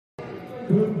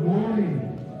Good morning.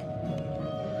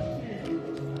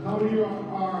 How many of you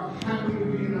are happy to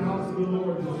be in the house of the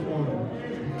Lord this morning?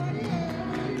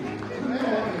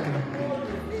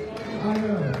 I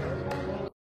am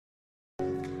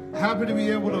happy to be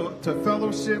able to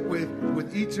fellowship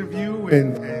with each of you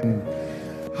and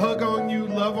hug on you,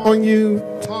 love on you,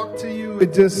 talk to you.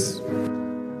 It just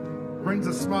brings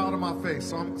a smile to my face.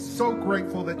 So I'm so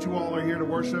grateful that you all are here to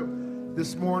worship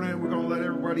this morning. We're going to let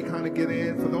everybody kind of get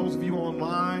in. For those of you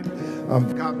online,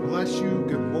 God bless you.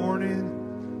 Good morning.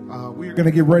 We're going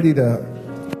to get ready to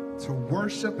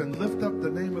worship and lift up the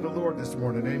name of the Lord this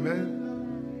morning.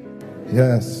 Amen.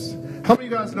 Yes. How many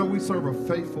of you guys know we serve a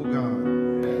faithful God?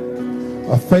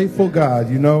 A faithful God,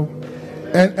 you know.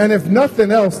 And if nothing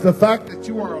else, the fact that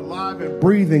you are alive and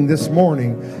breathing this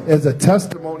morning is a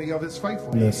testimony of his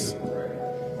faithfulness.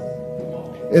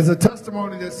 Is a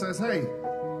testimony that says, hey,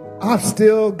 I've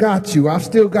still got you. I've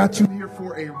still got you here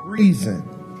for a reason.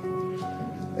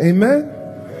 Amen.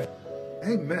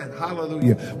 Amen.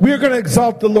 Hallelujah. We're going to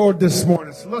exalt the Lord this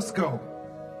morning. So let's go.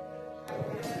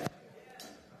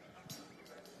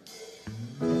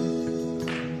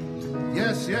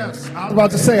 Yes, yes. I was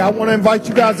about to say, I want to invite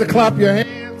you guys to clap your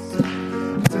hands,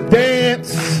 to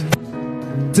dance,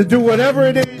 to do whatever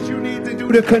it is you need to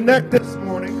do to connect this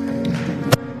morning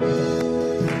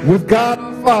with God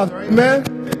our Father. Amen.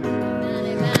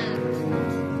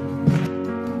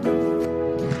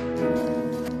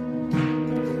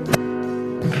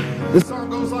 This song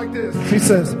goes like this. She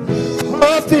says,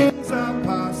 all things are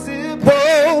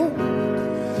possible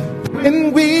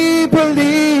when we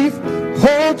believe.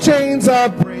 Whole chains are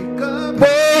breakable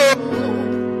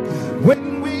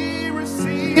when we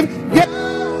receive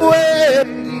Yahweh.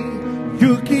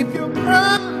 You keep your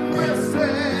promises.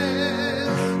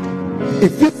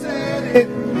 If you said it,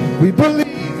 we believe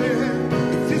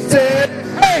it. If you said it,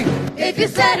 hey! If you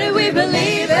said it, we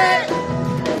believe it.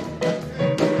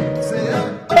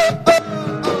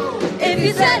 If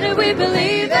you said it, we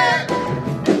believe it.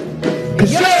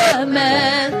 'Cause you're a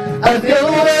man of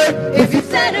your word. If you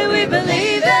said it, we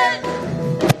believe it.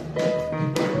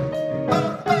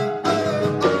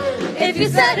 If you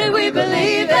said it, we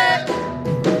believe it.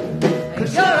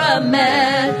 'Cause you're a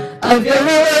man of your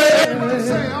word.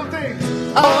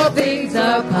 All things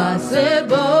are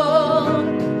possible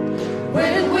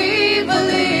when we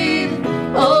believe.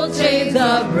 Old chains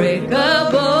are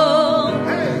breakable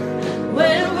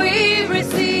when we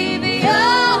receive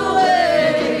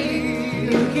Yahweh.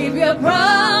 You keep your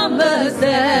promises.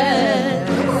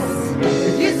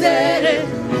 If you said it,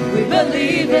 we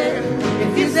believe it.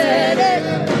 If you said it,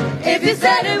 if you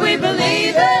said it, we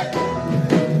believe it.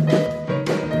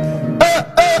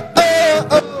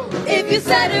 If you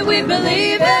said it, we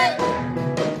believe it.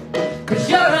 'Cause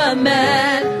you're a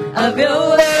man of your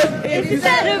word. If you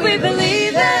said it, we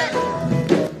believe it.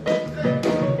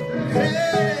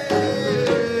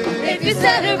 If you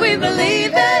said it, we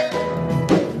believe it.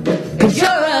 'Cause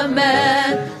you're a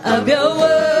man of your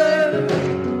word.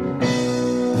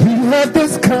 We have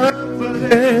this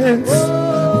confidence.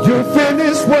 You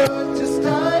finished what you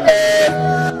started.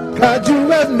 God, you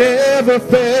have never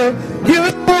failed. You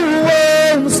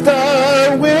won't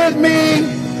start with me.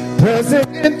 Present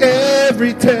in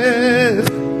every test.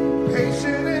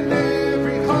 Patient in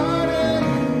every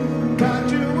heartache.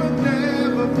 God, you have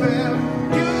never failed.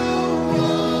 You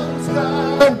won't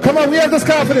start. Oh, come on, we have this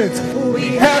confidence.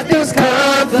 We have this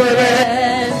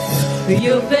confidence.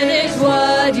 You finish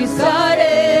what you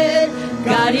started.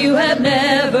 God, you have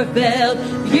never failed.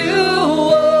 You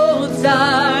won't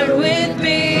start with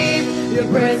me. You're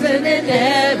present in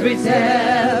every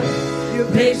step. You're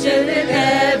patient in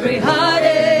every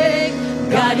heartache.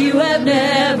 God, you have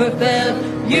never failed.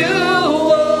 You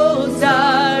won't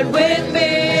start with me.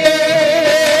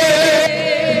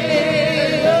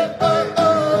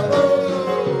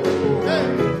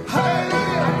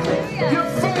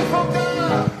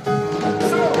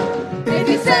 If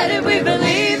you said it, we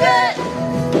believe it.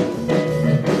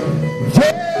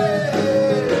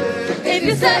 If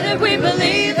you said it, we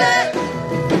believe it.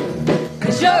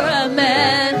 'Cause you're a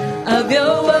man of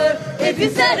your word. If you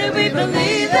said it, we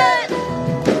believe it.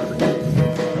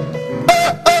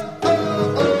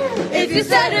 If you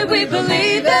said it, we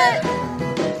believe it.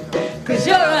 'Cause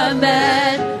you're a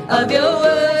man of your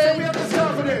word.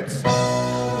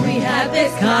 We have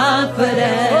this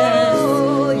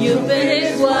confidence. You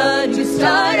finished what you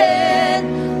started.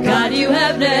 God, you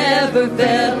have never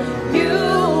failed. You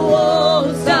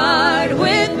won't start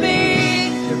with me.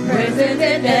 You're present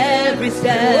in every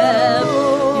step.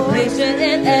 You're patient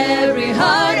in every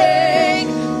heartache.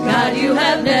 God, you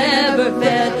have never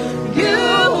failed. You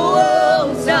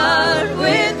won't start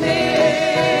with me.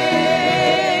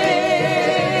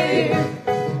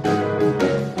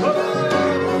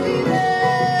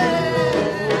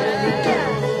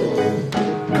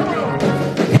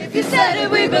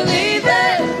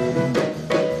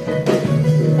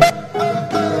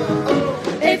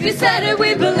 If you said it,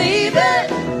 we believe it.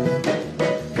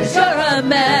 'Cause you're a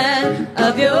man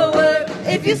of your word.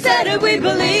 If you said it, we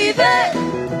believe it.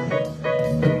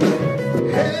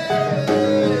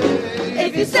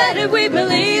 If you said it, we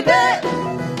believe it.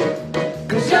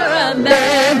 'Cause you're a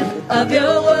man of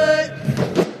your word.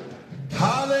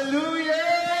 Hallelujah.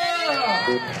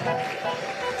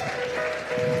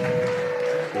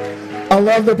 I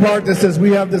love the part that says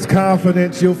we have this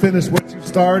confidence you'll finish what you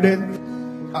started.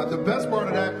 The best part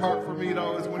of that part for me,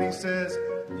 though, is when he says,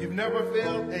 you've never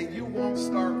failed and you won't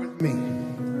start with me.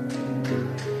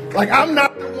 Like, I'm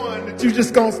not the one that you're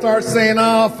just going to start saying,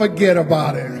 oh, forget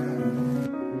about it.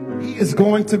 He is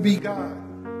going to be God.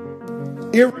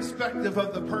 Irrespective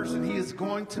of the person, he is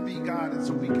going to be God, and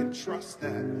so we can trust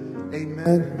that.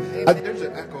 Amen. There's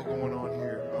an echo going on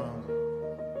here.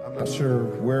 I'm not sure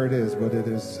where it is, but it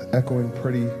is echoing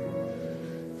pretty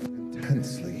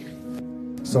intensely.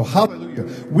 So hallelujah.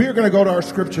 We're going to go to our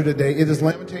scripture today. It is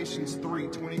Lamentations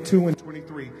 3:22 and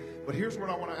 23. But here's what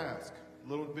I want to ask. A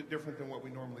little bit different than what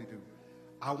we normally do.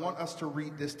 I want us to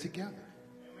read this together.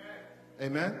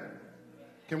 Amen.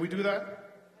 Can we do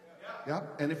that?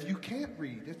 Yep. And if you can't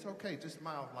read, it's okay. Just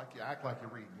smile like you act like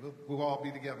you're reading. We'll all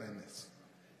be together in this.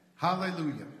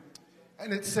 Hallelujah.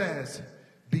 And it says,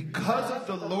 because of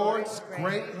the Lord's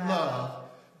great love,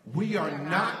 we are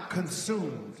not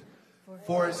consumed,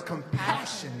 for his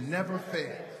compassion never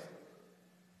fails.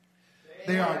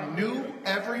 They are new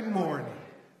every morning.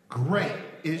 Great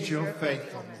is your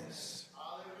faithfulness.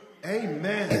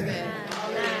 Amen. Amen.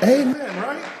 Amen,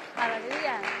 right?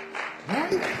 Hallelujah.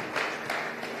 Right?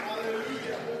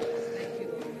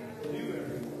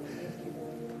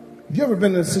 Have you ever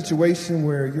been in a situation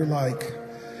where you're like,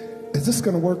 is this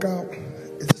going to work out?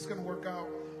 Is this going to work out?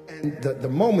 And the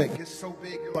moment gets so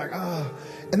big, you're like,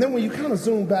 And then when you kind of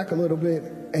zoom back a little bit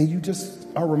and you just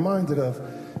are reminded of,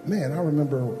 man, I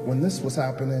remember when this was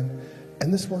happening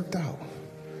and this worked out.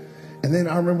 And then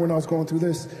I remember when I was going through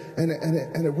this and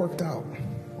it worked out.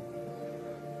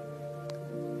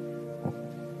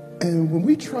 And when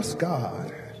we trust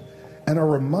God and are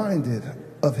reminded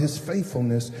of his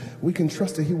faithfulness, we can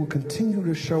trust that he will continue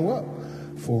to show up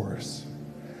for us.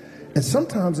 And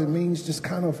sometimes it means just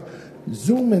kind of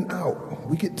zooming out.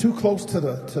 We get too close to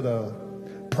the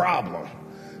problem.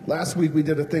 Last week we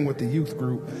did a thing with the youth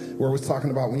group where it was talking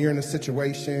about when you're in a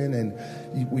situation, and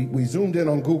we zoomed in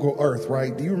on Google Earth,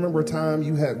 right? Do you remember a time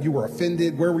you were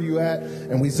offended? Where were you at?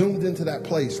 And we zoomed into that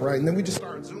place, right? And then we just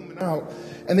started zooming out,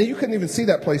 and then you couldn't even see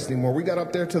that place anymore. We got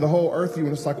up there to the whole earth view,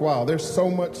 and it's like, wow, there's so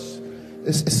much.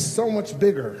 It's so much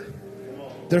bigger.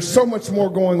 There's so much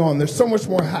more going on. There's so much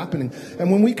more happening.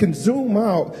 And when we can zoom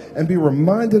out and be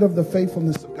reminded of the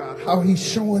faithfulness of God, how he's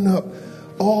showing up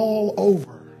all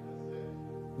over,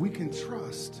 we can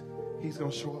trust he's going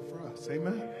to show up for us.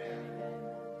 Amen?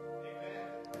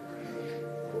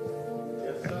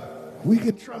 We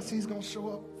can trust he's going to show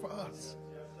up for us.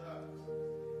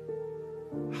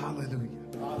 Hallelujah.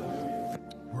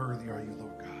 Worthy are you,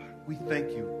 Lord God. We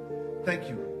thank you. Thank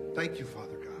you. Thank you,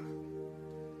 Father God.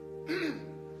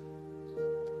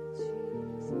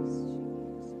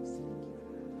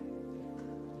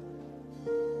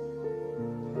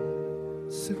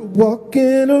 So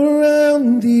walking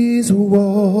around these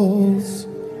walls,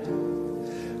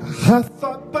 I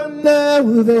thought by now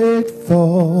they'd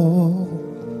fall,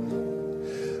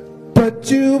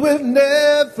 but you have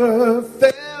never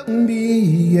failed me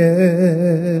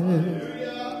yet.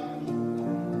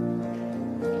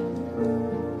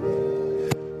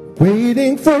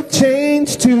 Waiting for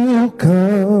change to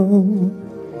come,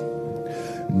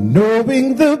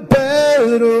 knowing the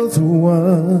battle's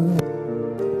won,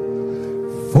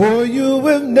 for you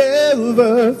have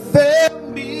never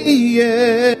failed me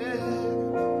yet.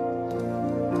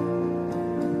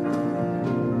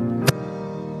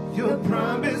 Your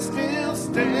promise still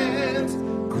stands,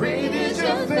 great is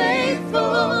your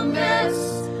faithfulness,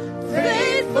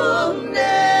 faithfulness.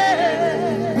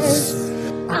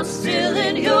 I'm still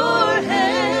in your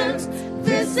hands.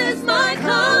 This is my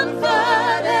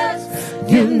confidence.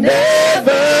 You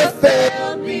never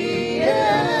failed me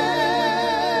yet.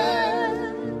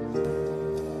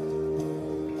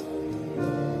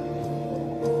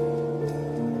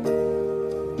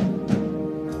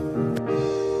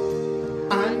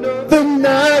 I know the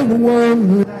night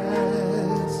won't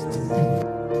last.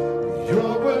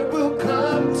 Your word will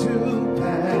come to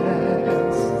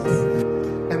pass,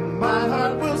 and my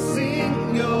heart will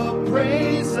sing your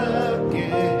praise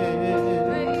again.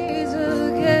 Praise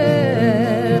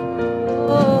again.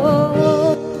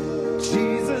 Oh,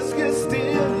 Jesus, you're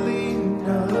still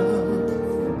enough.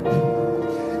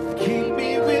 Keep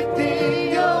me within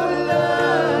your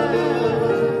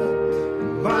love.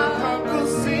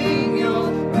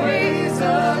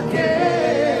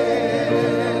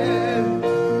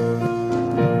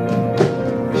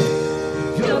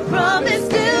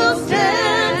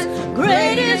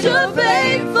 is your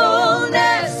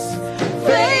faithfulness,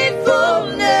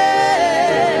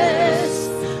 faithfulness.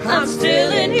 I'm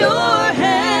still in your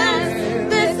hands.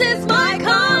 This is my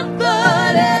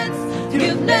confidence.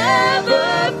 You've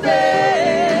never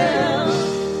failed.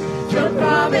 Your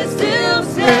promise still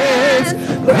stands.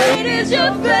 Great is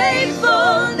your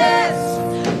faithfulness,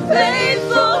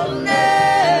 faithfulness.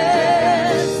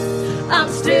 I'm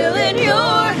still in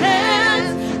your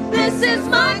hands. This is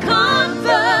my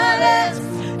confidence.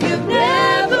 You've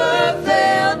never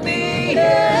failed me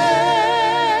yet.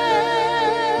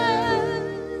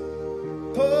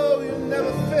 Oh, you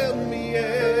never failed me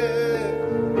yet.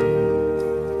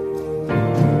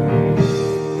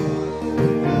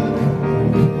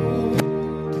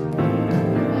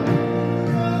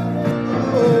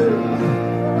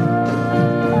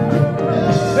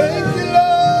 Thank you,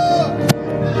 Lord,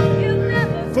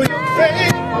 for your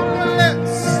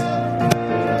faithfulness.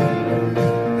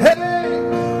 Hey,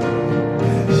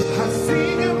 I see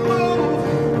you move.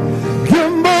 You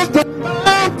move the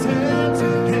mountains,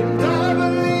 and I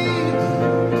believe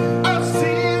I'll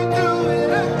see you do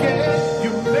it again.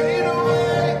 You made a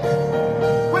way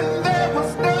when there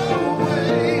was no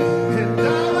way, and I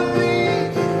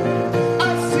believe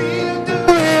I'll see you do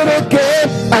it again.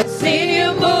 I've seen you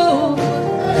move.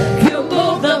 You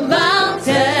move the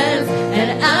mountains, and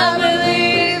I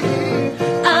believe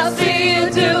I'll see you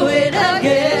do it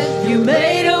again. You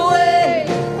made a way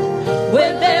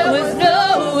when there was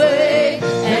no way,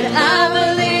 and I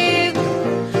believe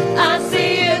I'll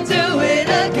see you do it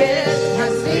again.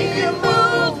 I've seen you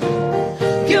move.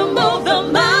 You move the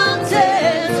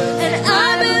mountains, and I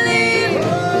believe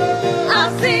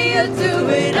I'll see you do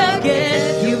it again.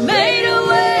 You made a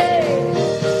way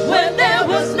when there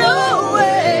was no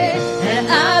way, and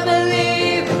I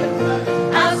believe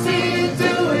I'll see you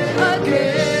do it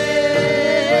again.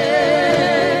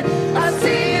 I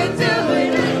see you do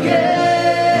it again.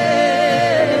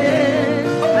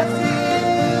 I see you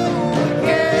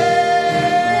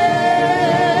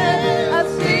again. I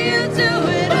see you do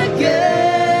it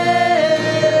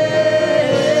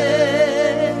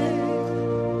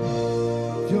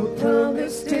again. Your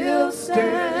promise still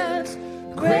stands.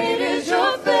 Great is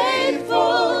your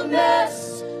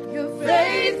faithfulness, your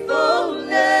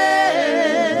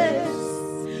faithfulness.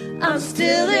 I'm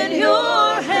still in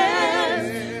your hands.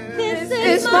 This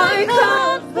is my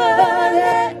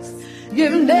confidence.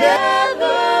 You've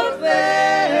never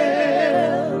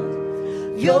failed.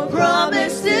 Your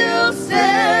promise still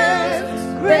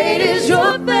stands. Great is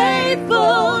your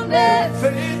faithfulness,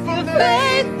 your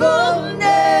faithfulness.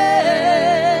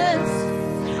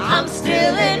 I'm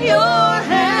still in your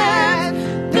hands.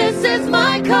 This is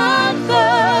my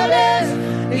confidence.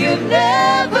 You've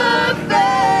never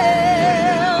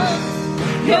failed.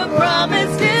 Your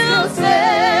promise still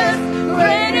stands.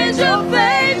 Great is your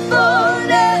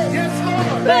faithfulness,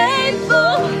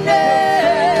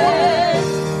 faithfulness.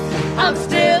 I'm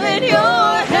still in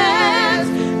your hands.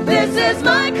 This is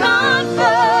my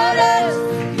confidence.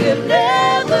 You've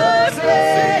never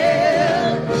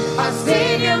failed. I've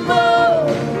seen you move.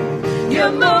 You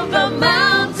move the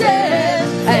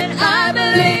mountains, and I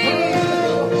believe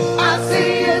I'll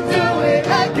see you do it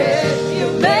again. You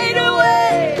made a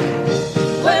way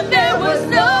when there was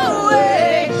no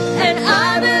way, and I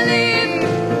believe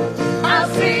I'll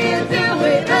see you do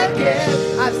it again.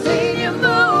 I've seen you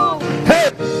move.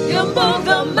 You move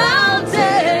the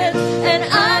mountains, and I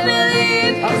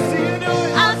believe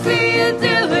I'll see you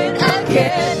do it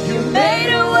again. You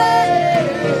made a way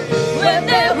when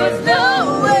there was no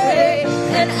way,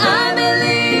 and I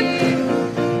believe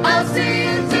I'll see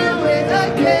you do it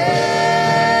again.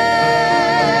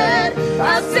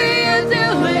 I'll see you do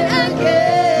it again.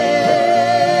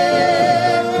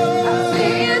 I'll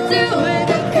see you do it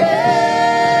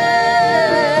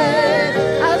again.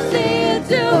 I'll see you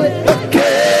do it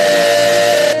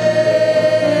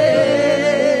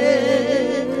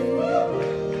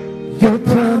again. Your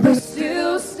promise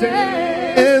still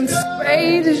stands.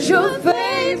 Great is your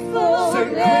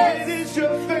faithfulness,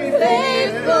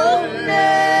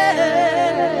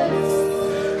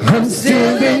 faithfulness. I'm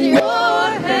still in your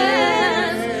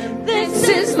hands. This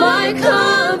is my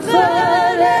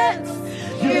confidence.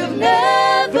 You've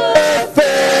never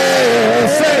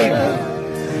failed.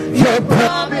 Your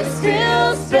promise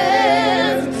still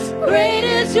stands. Great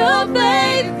is your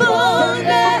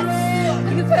faithfulness,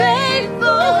 your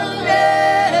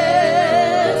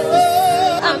faithfulness.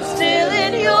 I'm still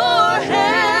in your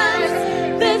hands.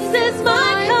 This is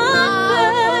my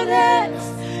confidence.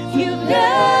 You've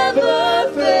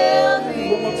never failed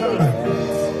me. One more time.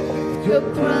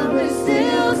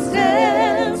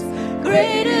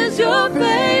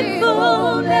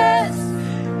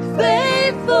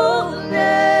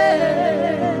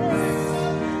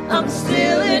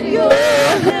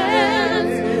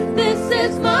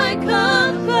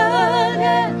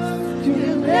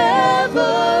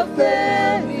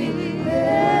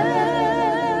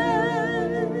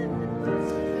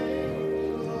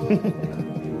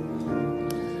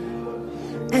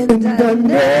 And I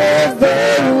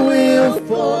never will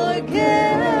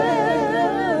forget.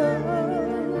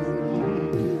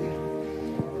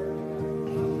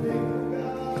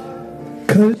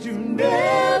 'Cause you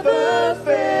never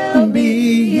failed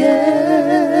me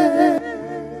yet.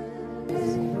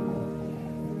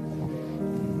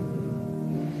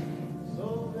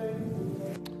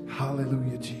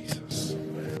 Hallelujah, Jesus.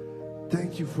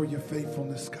 Thank you for your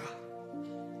faithfulness, God.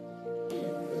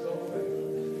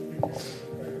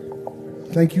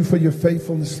 Thank you for your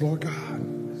faithfulness, Lord God.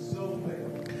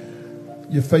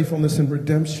 Your faithfulness in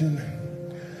redemption.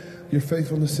 Your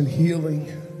faithfulness in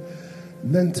healing.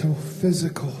 Mental,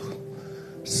 physical,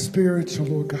 spiritual,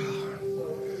 Lord God.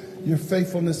 Your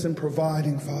faithfulness in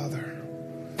providing, Father.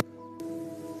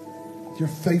 Your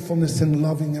faithfulness in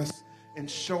loving us and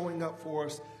showing up for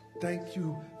us. Thank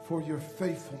you for your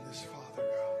faithfulness, Father God.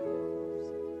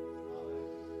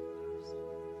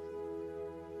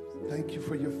 Thank you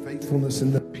for your faithfulness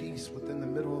in the peace within the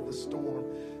middle of the storm.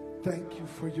 Thank you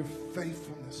for your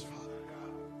faithfulness, Father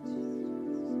God.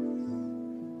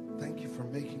 Thank you for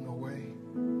making a way.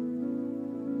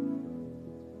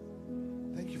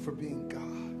 Thank you for being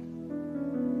God.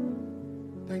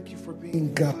 Thank you for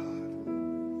being God.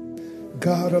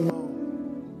 God alone.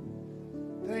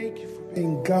 Thank you for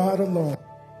being God alone,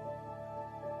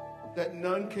 that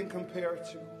none can compare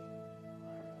to.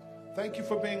 Thank you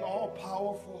for being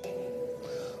all-powerful,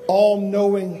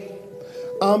 all-knowing,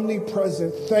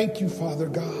 omnipresent. Thank you, Father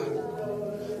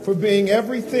God, for being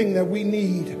everything that we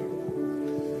need.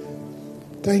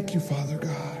 Thank you, Father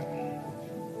God.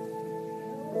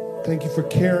 Thank you for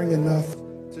caring enough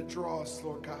to draw us,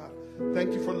 Lord God.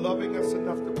 Thank you for loving us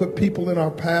enough to put people in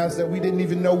our paths that we didn't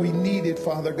even know we needed,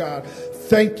 Father God.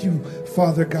 Thank you,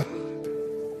 Father God.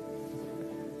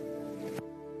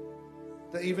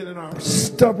 That even in our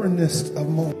stubbornness of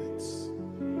moments,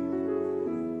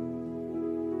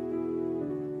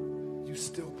 you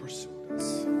still pursued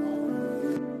us.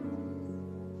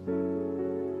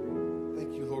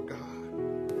 Thank you, Lord God,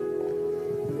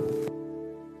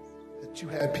 that you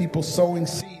had people sowing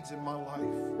seeds in my life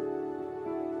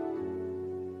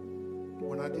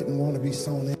when I didn't want to be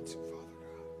sown into, Father God.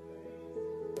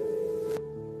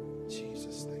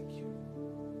 Jesus, thank you.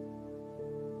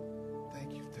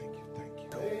 Thank you, thank you, thank you.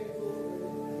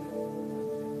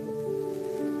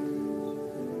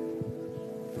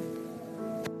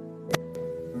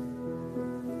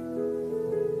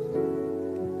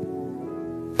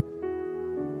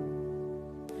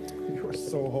 You are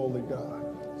so holy, God.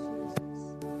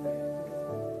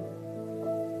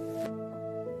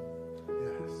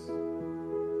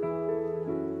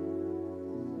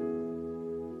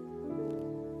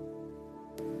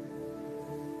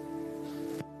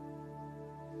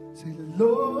 Say,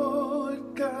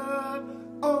 Lord God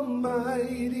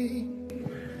Almighty,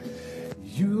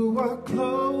 you are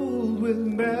clothed with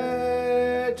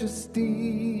majesty.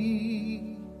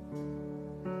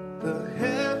 The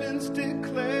heavens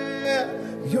declare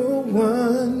your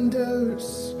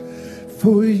wonders,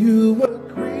 for you are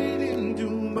great and do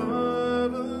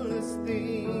marvelous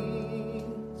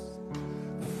things.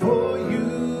 For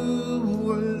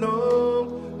you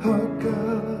alone are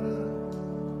God.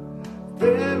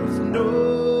 There is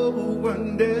no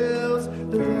one else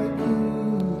like you.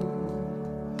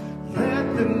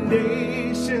 Let the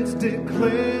nations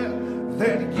declare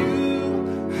that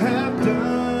you have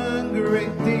done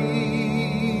great things.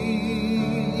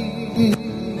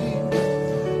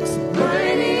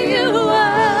 Mighty you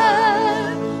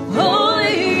are,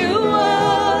 holy you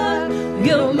are,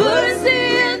 your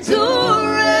mercy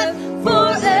endureth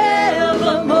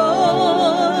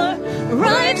forevermore.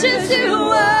 Righteous you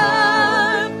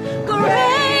are,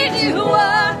 great you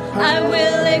are, I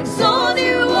will exalt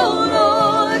you, O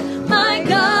Lord, my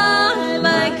God,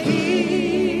 my King.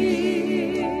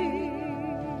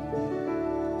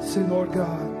 Say, Lord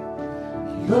God.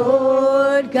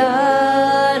 Lord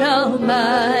God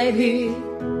Almighty,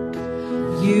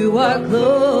 you are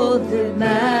clothed in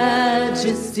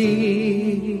majesty.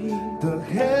 The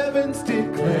heavens The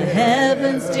declare,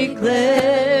 heavens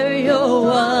declare your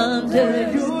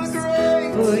wonders. you are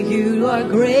great. For you are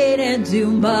great and do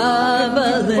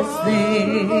marvelous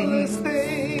Marvelous things.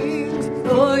 things.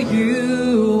 For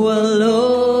you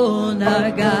alone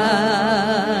are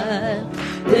God.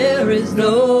 There is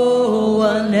no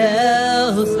one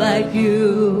else like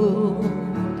you.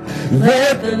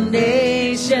 Let the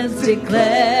nations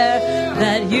declare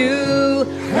that you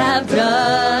have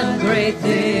done great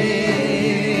things.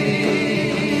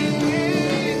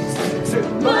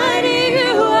 Mighty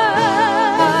you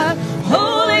are,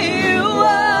 holy you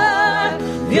are,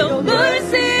 your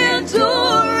mercy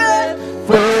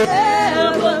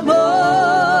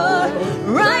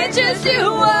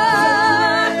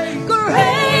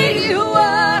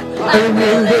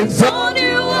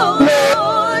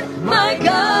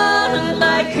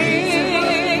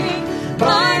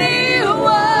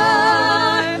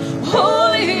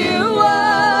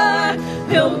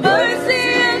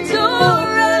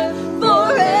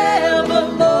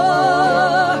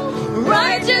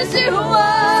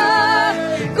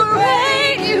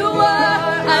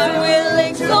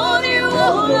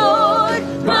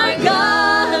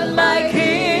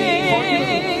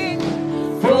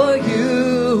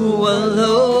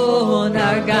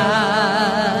our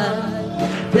God.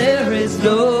 There is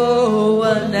no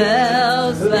one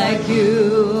else like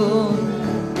you.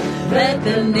 Let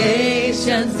the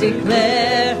nations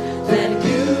declare that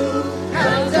you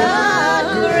have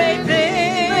done great things.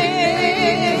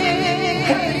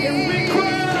 And we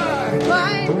cry.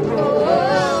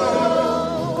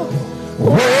 Whoa,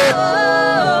 whoa,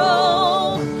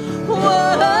 whoa.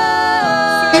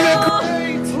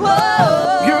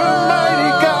 You're a mighty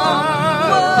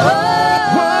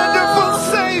God. Wonderful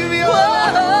Savior.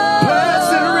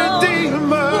 Blessed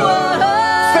Redeemer.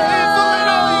 Faithful in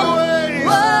all your ways.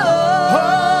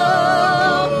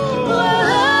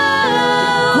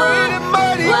 Great and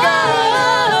mighty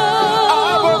God.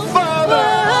 Our Father.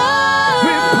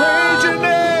 We praise your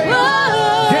name.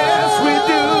 Yes, we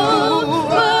do.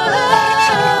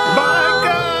 My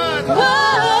God.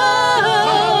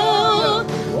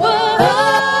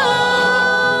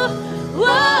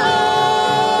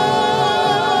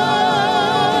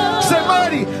 Say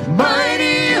mighty.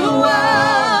 Mighty you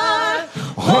are.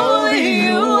 Holy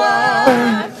you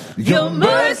are. Your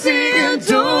mercy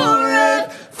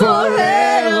endureth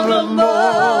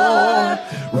forevermore.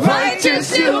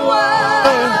 Righteous you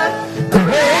are.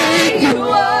 Great you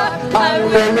are. I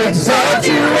will exalt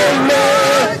you, O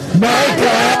Lord, my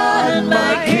God and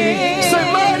my King.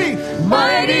 Say mighty.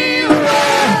 Mighty you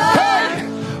are. Hey.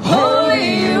 Holy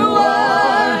you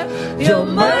are. Your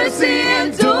mercy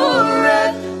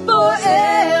endureth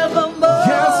forevermore.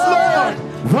 Yes, Lord.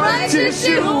 Righteous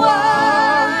you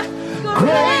are.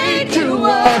 Great you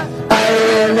are. I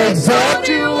will exalt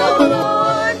you, O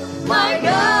Lord, My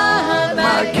God,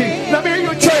 my King. Let me hear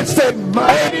your church say,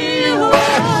 mighty you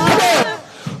are. Come on.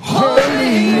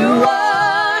 Holy you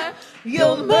are.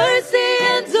 Your mercy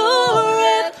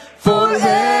endureth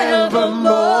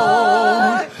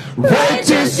forevermore.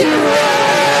 Righteous you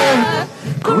are.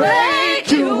 Great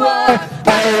you are.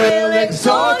 I will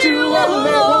exalt you, O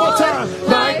Lord. One more time.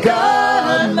 My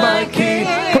God, my King.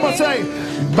 Come on, say,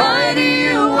 mighty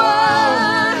you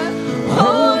are.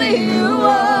 Holy you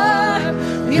are.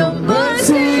 Your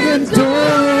mercy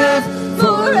endureth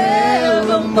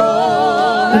forevermore.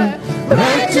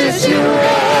 Righteous you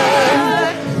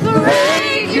are.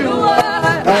 Great you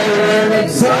are. I will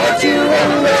exalt you, O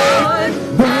Lord.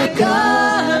 My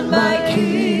God, my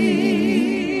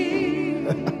King.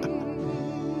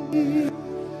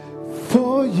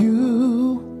 For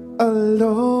you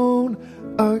alone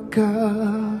are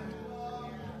God.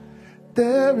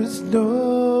 There is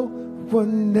no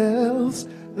one else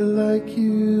like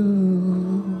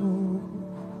you.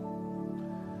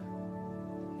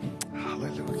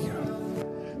 Hallelujah.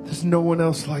 There's no one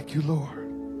else like you, Lord.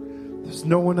 There's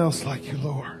no one else like you,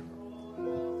 Lord.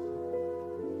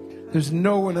 There's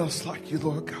no one else like you,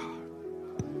 Lord God.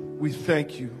 We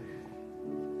thank you.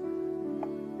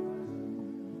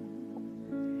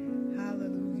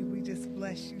 Hallelujah. We just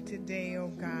bless you today, oh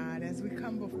God, as we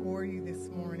come before you this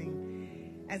morning.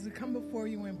 As we come before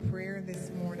you in prayer this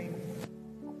morning,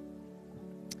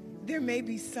 there may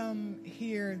be some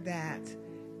here that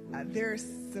there's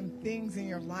some things in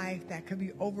your life that could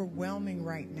be overwhelming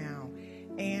right now,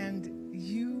 and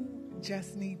you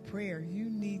just need prayer. You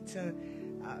need to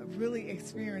really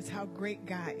experience how great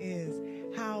God is,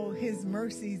 how his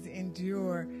mercies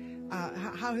endure,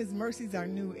 how his mercies are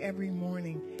new every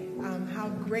morning, how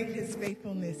great his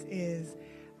faithfulness is.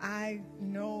 I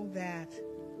know that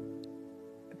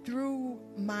through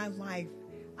my life,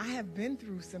 I have been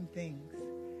through some things.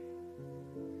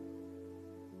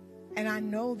 And I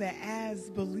know that as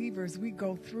believers, we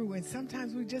go through, and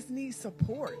sometimes we just need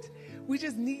support. We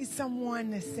just need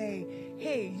someone to say,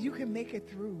 hey, you can make it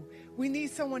through. We need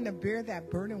someone to bear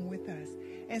that burden with us.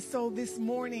 And so this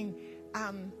morning,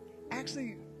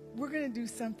 actually, we're going to do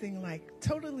something like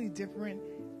totally different,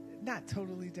 not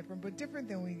totally different, but different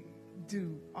than we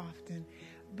do often.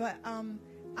 But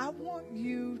I want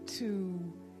you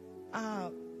to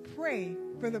pray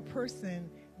for the person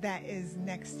that is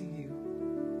next to you.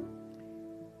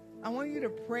 I want you to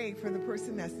pray for the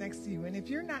person that's next to you. And if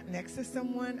you're not next to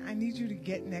someone, I need you to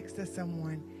get next to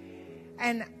someone.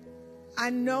 And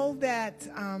I know that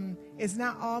it's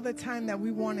not all the time that we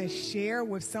want to share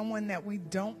with someone that we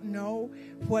don't know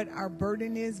what our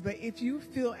burden is. But if you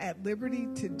feel at liberty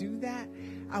to do that,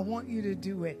 I want you to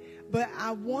do it. But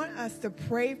I want us to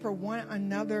pray for one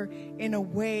another in a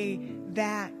way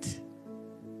that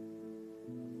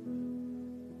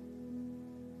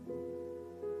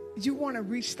you want to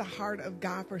reach the heart of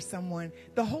God for someone.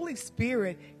 The Holy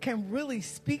Spirit can really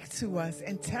speak to us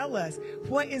and tell us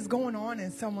what is going on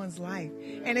in someone's life.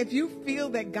 And if you feel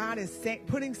that God is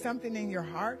putting something in your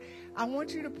heart, I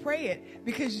want you to pray it,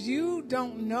 because you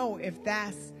don't know if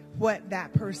that's what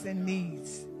that person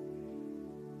needs.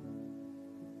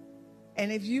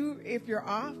 And if you're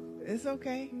off, it's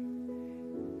okay.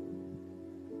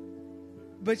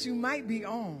 But you might be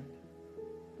on.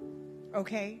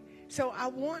 Okay? So I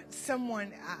want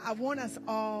us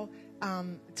all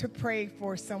to pray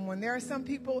for someone. There are some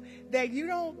people that you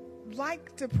don't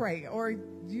like to pray, or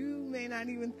you may not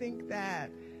even think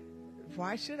that,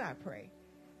 why should I pray?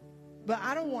 But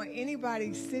I don't want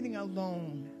anybody sitting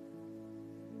alone.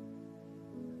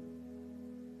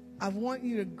 I want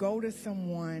you to go to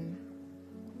someone.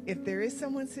 If there is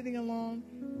someone sitting alone,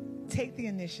 take the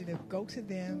initiative, go to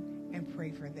them and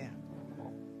pray for them.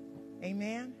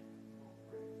 Amen?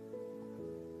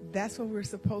 That's what we're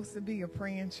supposed to be, a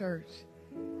praying church.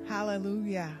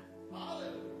 Hallelujah.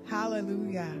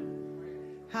 Hallelujah.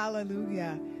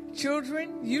 Hallelujah.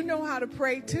 Children, you know how to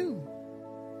pray too.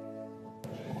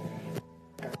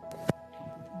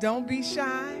 Don't be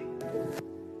shy.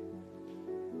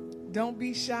 Don't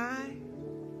be shy.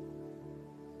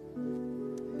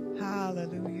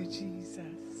 Hallelujah, Jesus.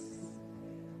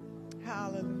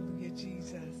 Hallelujah,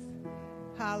 Jesus.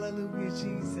 Hallelujah,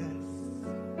 Jesus.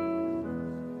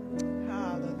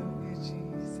 Hallelujah, Jesus.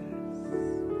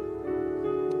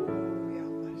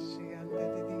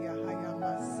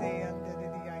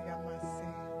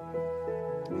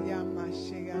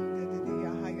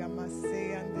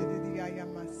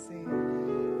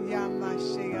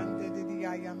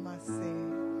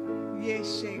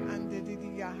 Yeshe ande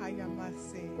didi ya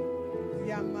hayamase,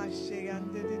 yamashe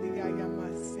ande didi ya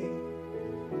yamase,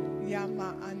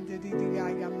 yama ande didi ya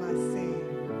yamase,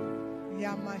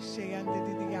 yamashe ande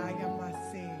didi ya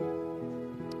yamase,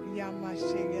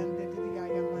 yamashe ande didi ya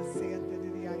yamase, ande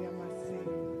didi ya yamase.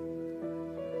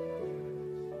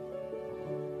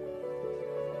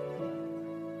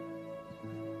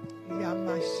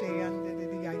 Yamashe ande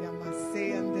didi ya yamase,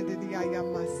 ande didi ya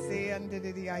yamase, ande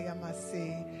didi ya yamase.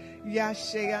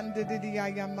 Yashe ande didi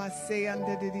ayamase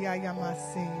ande didi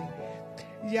ayamase.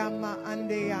 Yama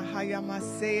ande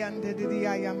ayamase ande didi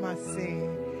ayamase.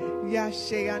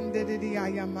 Yashe ande didi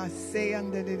ayamase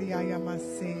ande didi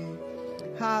ayamase.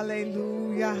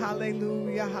 Hallelujah,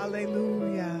 hallelujah,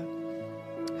 hallelujah.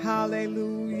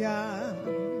 Hallelujah.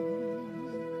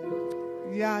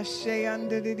 Yashe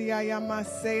ande didi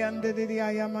ayamase ande didi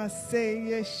ayamase.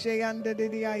 Yeshe ande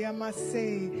didi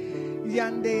ayamase.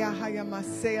 Yande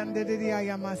ayamase ande didi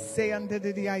ayamase ande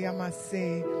didi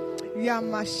ayamase.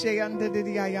 Yamashe ande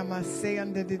didi ayamase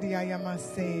ande didi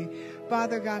ayamase.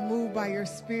 Father God, move by your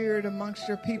Spirit amongst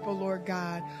your people, Lord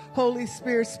God. Holy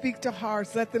Spirit, speak to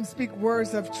hearts. Let them speak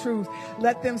words of truth.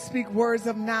 Let them speak words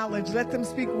of knowledge. Let them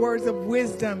speak words of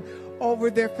wisdom over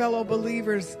their fellow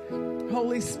believers.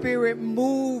 Holy Spirit,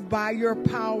 move by your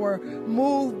power.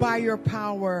 Move by your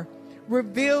power.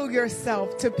 Reveal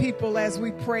yourself to people as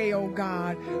we pray, oh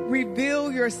God.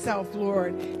 Reveal yourself,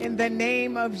 Lord, in the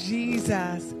name of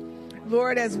Jesus.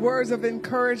 Lord, as words of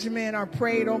encouragement are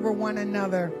prayed over one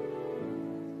another.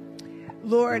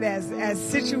 Lord, as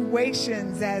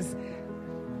situations, as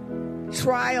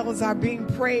trials are being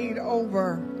prayed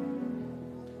over.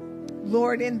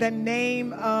 Lord, in the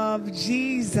name of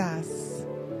Jesus.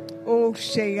 Oh,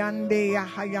 Sheyande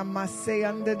Yahayamase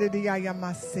under the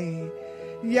Yayamase.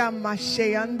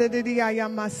 Yamashe under the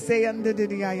Yayamase under the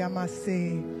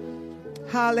Yayamase.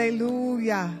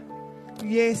 Hallelujah.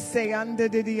 Yes, under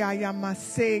the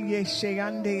Yayamase. Yes,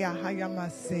 ande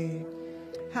Yahayamase.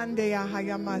 Hande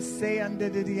Yahayamase under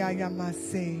the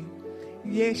Yayamase.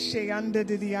 Yes, under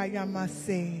the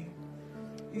Yayamase.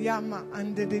 Yama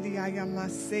under the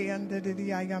Yayamase under the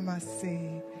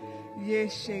Yayamase.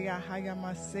 Yes,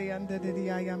 Yahayamase under the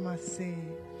Yayamase.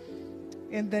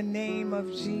 In the name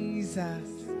of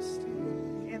Jesus.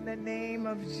 In the name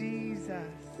of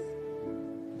Jesus.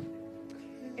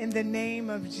 In the name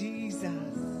of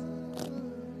Jesus.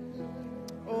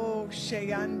 Oh,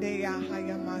 Sheyande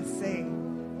Yahayamase.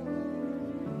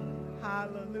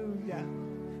 Hallelujah.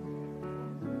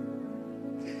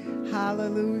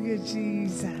 Hallelujah,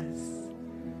 Jesus.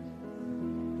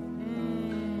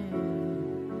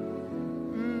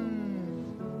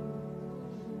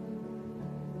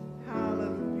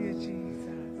 Hallelujah, Jesus.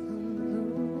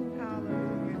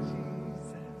 Hallelujah,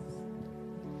 Jesus.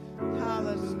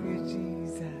 Hallelujah,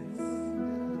 Jesus.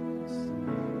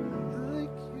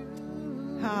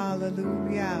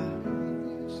 Hallelujah.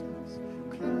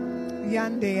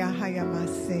 Yande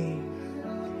Ahayamase.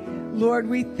 Lord,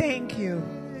 we thank you.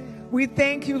 We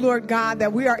thank you, Lord God,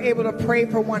 that we are able to pray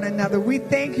for one another. We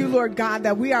thank you, Lord God,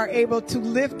 that we are able to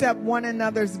lift up one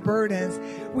another's burdens.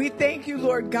 We thank you,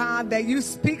 Lord God, that you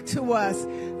speak to us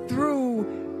through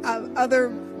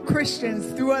other Christians,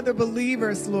 through other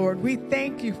believers, Lord. We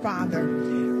thank you,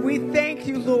 Father. We thank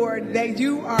you, Lord, that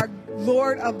you are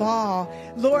Lord of all.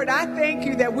 Lord, I thank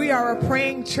you that we are a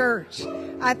praying church.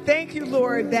 I thank you,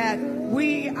 Lord, that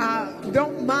we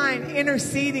don't mind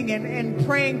interceding and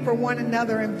praying for one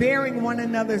another and bearing one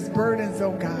another's burdens,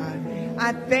 oh God.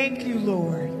 I thank you,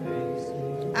 Lord.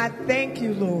 I thank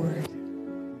you, Lord.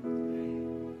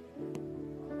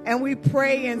 And we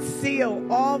pray and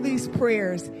seal all these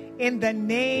prayers in the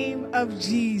name of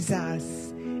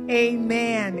Jesus.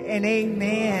 Amen and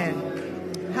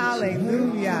amen.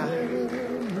 Hallelujah.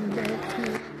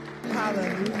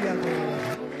 Hallelujah, Lord.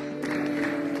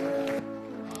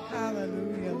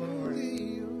 Hallelujah, Lord.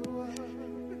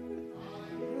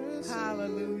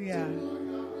 Hallelujah.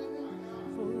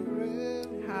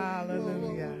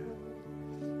 Hallelujah.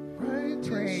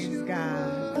 Praise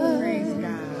God. Praise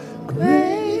God.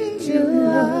 Great you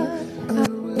are, I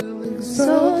will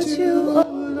exalt you, O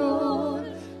Lord,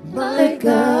 my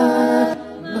God,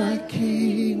 my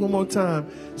King. One more time.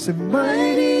 Say,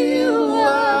 mighty you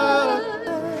are,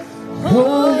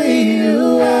 holy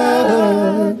you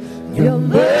are, your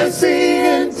mercy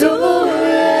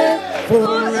endureth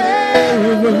forevermore.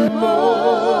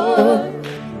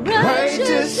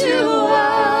 Righteous you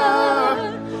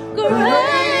are,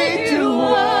 great you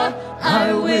are,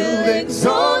 I will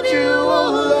exalt you,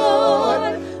 O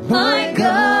Lord, my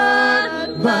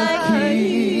God, my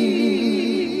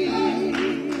King.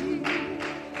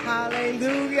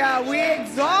 Hallelujah. We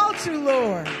exalt you,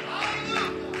 Lord.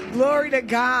 Glory to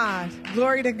God.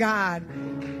 Glory to God.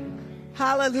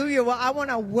 Hallelujah. Well, I want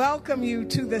to welcome you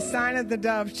to the Sign of the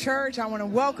Dove Church. I want to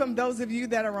welcome those of you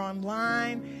that are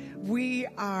online. We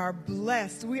are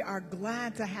blessed. We are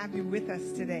glad to have you with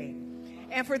us today.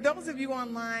 And for those of you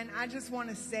online, I just want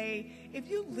to say, if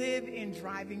you live in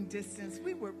driving distance,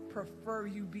 we would prefer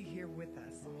you be here with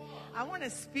us. I want to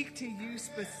speak to you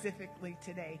specifically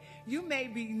today. You may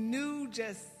be new,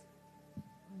 just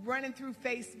running through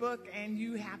Facebook, and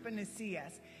you happen to see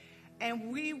us.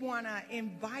 And we want to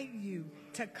invite you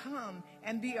to come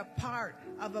and be a part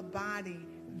of a body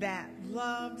that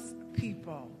loves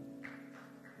people.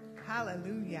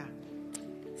 Hallelujah.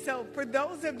 So for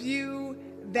those of you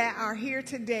that are here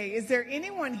today, is there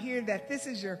anyone here that this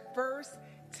is your first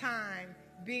time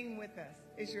being with us?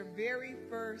 It's your very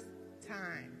first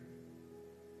time.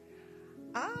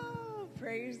 Oh,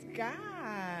 praise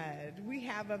God. We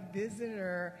have a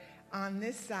visitor on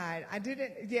this side. I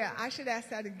should ask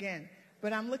that again.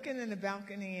 But I'm looking in the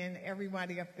balcony and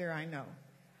everybody up there I know.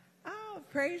 Oh,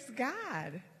 praise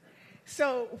God.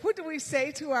 So what do we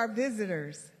say to our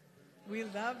visitors? We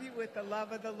love you with the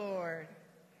love of the Lord.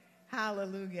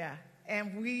 Hallelujah.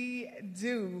 And we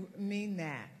do mean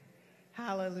that.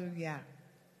 Hallelujah.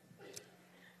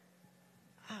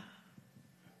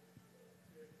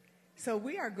 So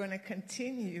we are going to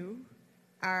continue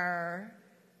our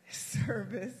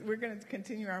service. We're going to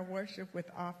continue our worship with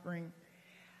offering.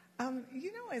 As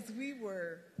we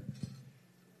were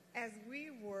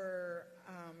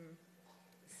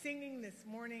singing this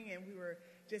morning, and we were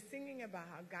just singing about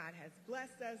how God has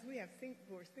blessed us. We're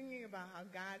singing about how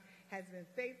God has been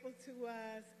faithful to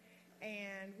us,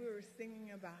 and we were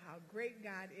singing about how great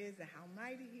God is and how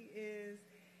mighty He is,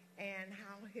 and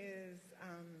how His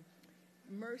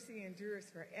mercy endures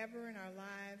forever in our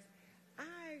lives.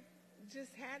 I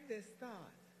just had this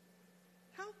thought.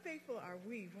 How faithful are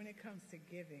we when it comes to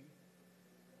giving?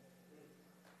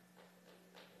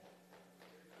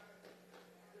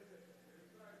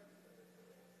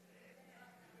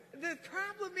 The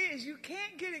problem is you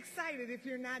can't get excited if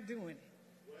you're not doing it.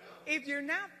 If you're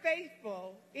not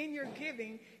faithful in your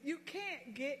giving, you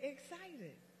can't get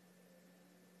excited.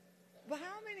 But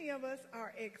how many of us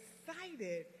are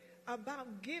excited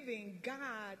about giving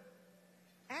God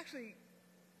actually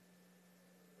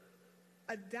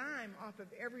a dime off of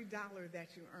every dollar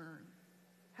that you earn?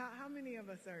 How many of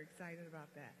us are excited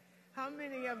about that? How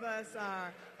many of us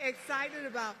are excited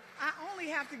about, I only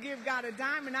have to give God a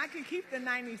dime and I can keep the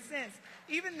 90 cents,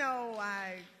 even though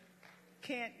I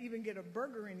can't even get a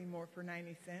burger anymore for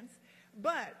 90 cents.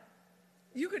 But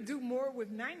you could do more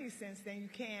with 90 cents than you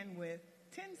can with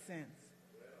 10 cents.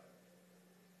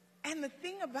 And the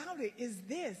thing about it is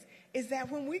this, is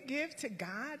that when we give to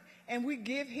God and we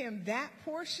give Him that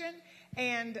portion,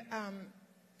 and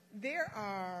there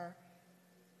are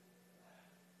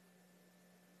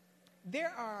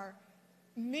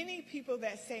many people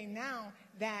that say now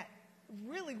that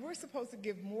really we're supposed to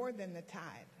give more than the tithe.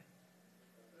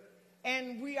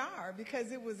 And we are,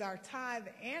 because it was our tithe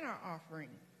and our offering,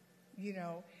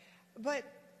 But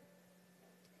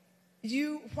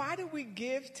why do we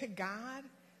give to God?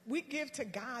 We give to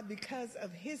God because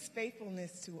of his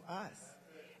faithfulness to us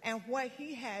and what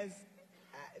he has.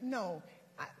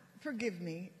 Forgive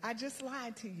me. I just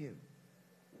lied to you.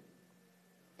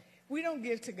 We don't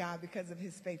give to God because of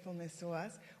his faithfulness to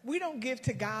us. We don't give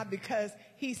to God because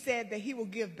he said that he will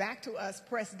give back to us,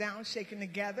 pressed down, shaken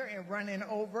together, and running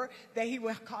over, that he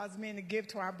will cause men to give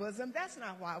to our bosom. That's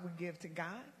not why we give to God.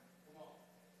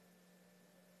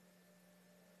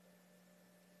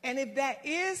 And if that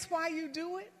is why you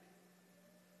do it,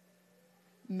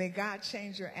 may God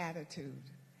change your attitude,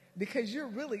 because you're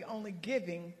really only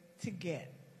giving to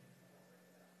get.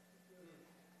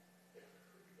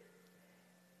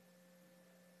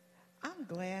 I'm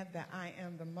glad that I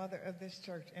am the mother of this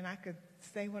church and I could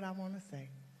say what I want to say.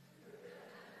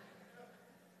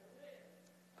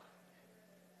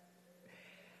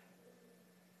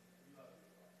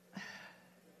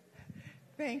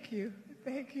 Thank you.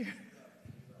 Thank you.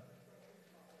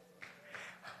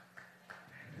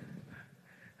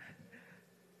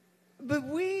 But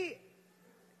when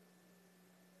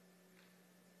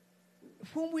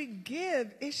we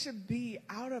give, it should be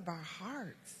out of our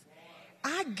hearts.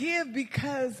 I give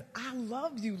because I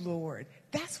love you, Lord.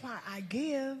 That's why I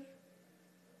give.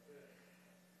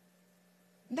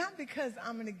 Not because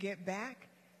I'm going to get back,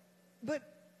 but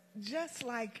just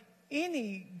like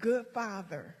any good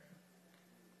father,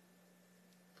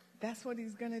 that's what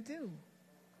he's going to do.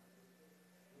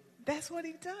 That's what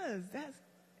he does.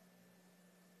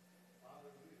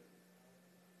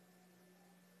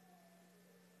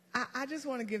 I just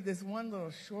want to give this one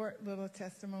short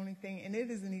testimony thing, and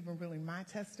it isn't even really my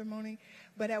testimony.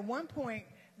 But at one point,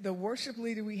 the worship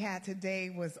leader we had today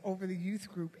was over the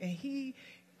youth group, and he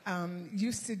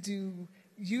used to do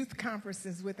youth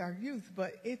conferences with our youth,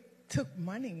 but it took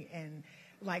money, and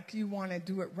like you want to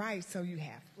do it right, so you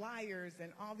have flyers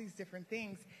and all these different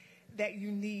things that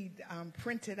you need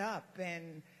printed up,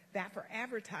 and that for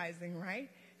advertising, right?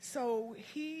 So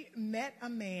he met a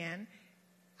man.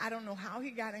 I don't know how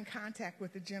he got in contact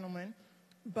with the gentleman,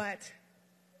 but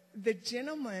the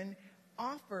gentleman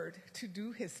offered to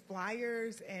do his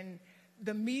flyers and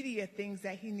the media things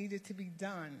that he needed to be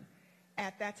done.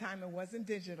 At that time, it wasn't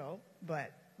digital,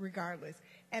 but regardless.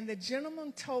 And the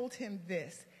gentleman told him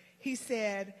this. He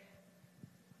said,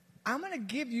 I'm going to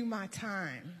give you my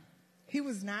time. He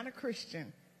was not a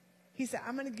Christian. He said,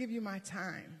 I'm going to give you my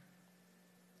time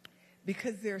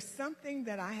because there's something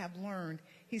that I have learned.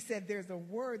 He said, there's a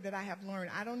word that I have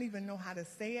learned. I don't even know how to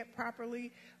say it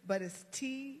properly, but it's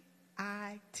Tithe.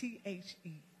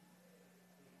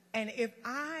 And if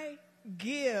I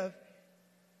give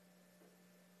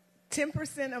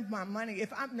 10% of my money, he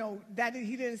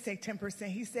didn't say 10%.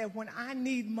 He said, when I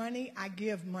need money, I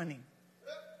give money.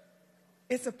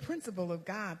 It's a principle of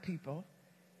God, people.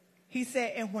 He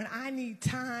said, and when I need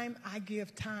time, I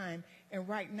give time. And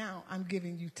right now, I'm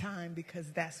giving you time because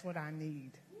that's what I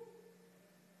need.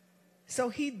 So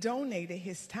he donated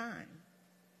his time.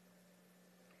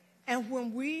 And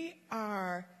when we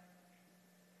are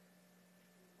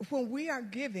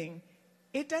giving,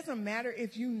 it doesn't matter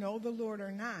if you know the Lord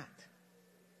or not.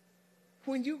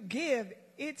 When you give,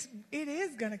 it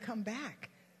is going to come back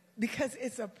because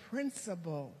it's a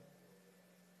principle.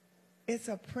 It's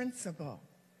a principle.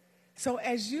 So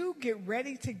as you get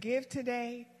ready to give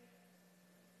today,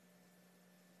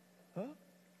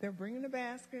 they're bringing the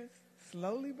baskets.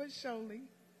 Slowly but surely.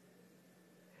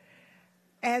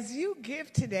 As you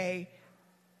give today,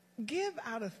 give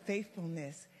out of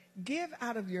faithfulness. Give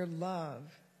out of your love.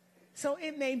 So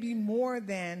it may be more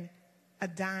than a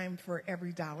dime for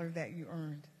every dollar that you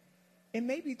earned. It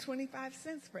may be 25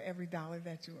 cents for every dollar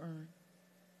that you earn.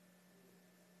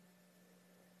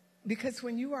 Because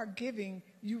when you are giving,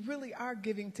 you really are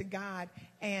giving to God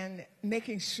and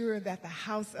making sure that the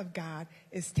house of God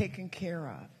is taken care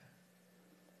of.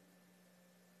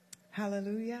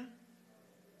 Hallelujah.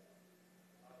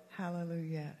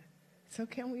 Hallelujah. So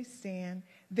can we stand?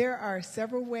 There are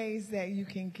several ways that you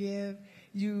can give.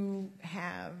 You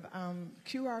have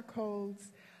QR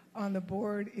codes on the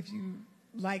board. If you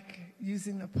like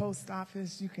using the post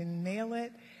office, you can mail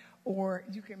it or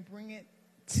you can bring it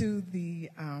to the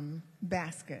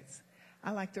baskets.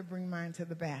 I like to bring mine to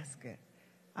the basket.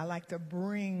 I like to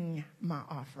bring my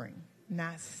offering,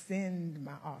 not send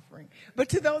my offering. But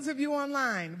to those of you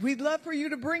online, we'd love for you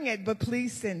to bring it, but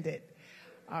please send it.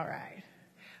 All right.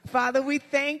 Father, we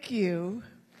thank you.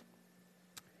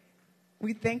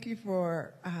 We thank you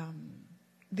for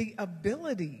the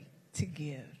ability to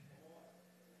give.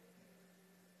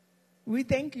 We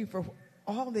thank you for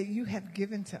all that you have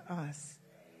given to us.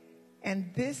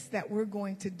 And this that we're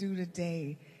going to do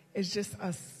today is just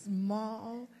a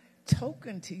small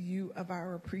token to you of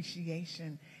our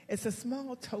appreciation. It's a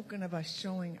small token of us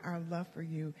showing our love for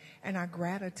you and our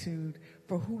gratitude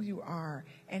for who you are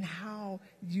and how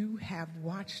you have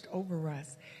watched over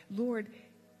us. Lord,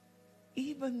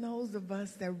 even those of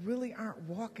us that really aren't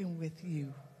walking with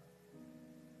you,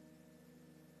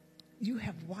 you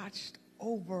have watched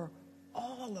over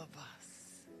all of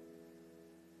us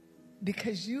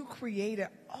because you created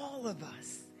all of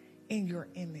us in your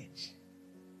image.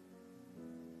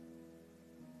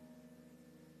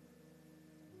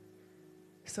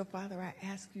 So, Father, I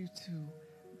ask you to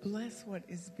bless what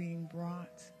is being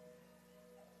brought.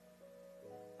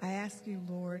 I ask you,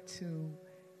 Lord, to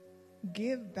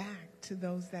give back to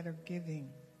those that are giving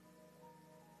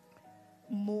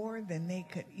more than they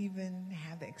could even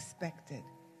have expected.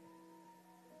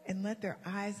 And let their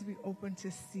eyes be open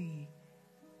to see,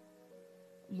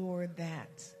 Lord,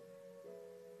 that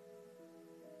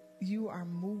you are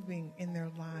moving in their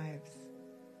lives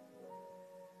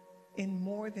in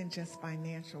more than just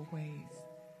financial ways,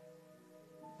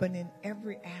 but in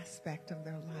every aspect of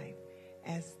their life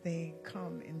as they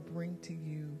come and bring to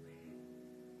you,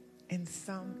 and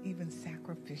some even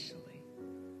sacrificially.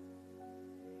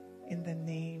 In the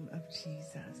name of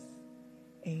Jesus,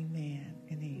 amen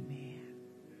and amen.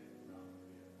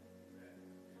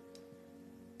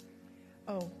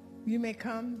 Oh, you may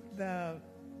come, the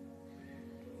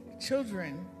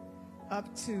children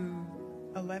up to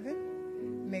 11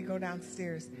 may go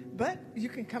downstairs, but you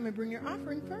can come and bring your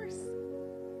offering first.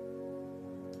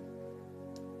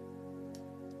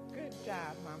 Good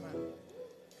job, Mama.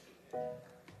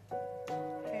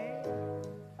 Okay.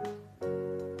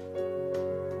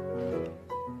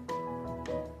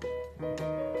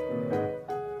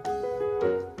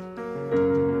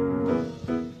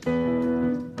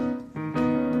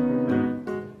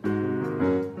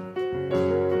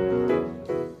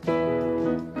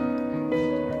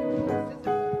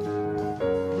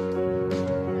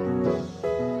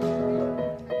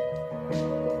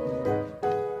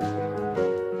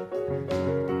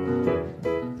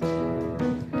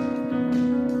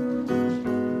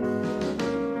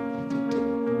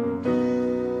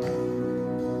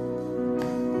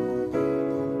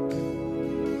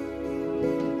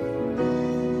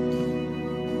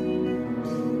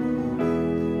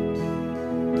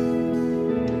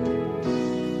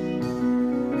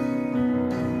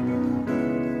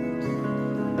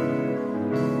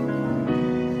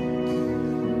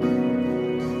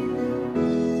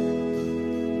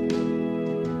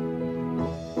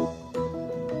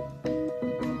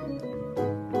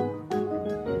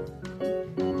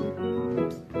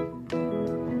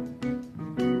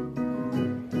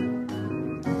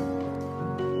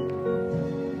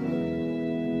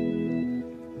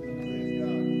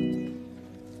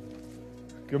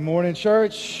 Good morning,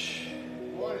 church.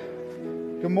 Good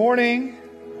morning. Good morning.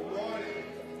 Good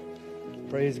morning.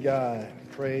 Praise God.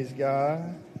 Praise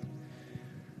God.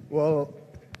 Well,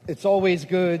 it's always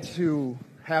good to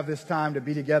have this time to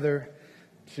be together,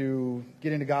 to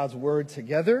get into God's Word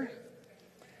together.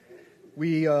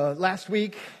 We, last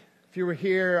week, if you were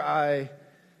here, I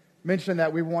mentioned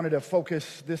that we wanted to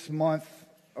focus this month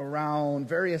around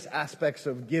various aspects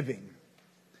of giving.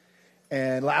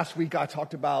 And last week I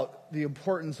talked about the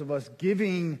importance of us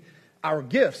giving our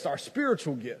gifts, our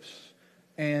spiritual gifts,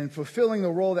 and fulfilling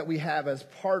the role that we have as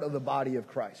part of the body of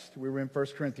Christ. We were in 1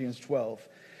 Corinthians 12.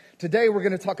 Today we're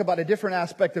going to talk about a different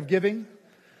aspect of giving,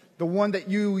 the one that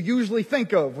you usually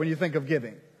think of when you think of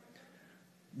giving.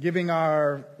 Giving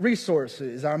our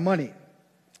resources, our money.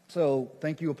 So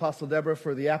thank you, Apostle Deborah,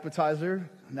 for the appetizer.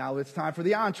 Now it's time for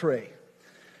the entree.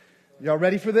 Y'all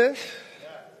ready for this?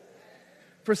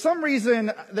 For some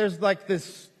reason, there's like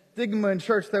this stigma in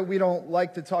church that we don't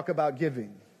like to talk about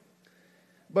giving.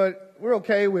 But we're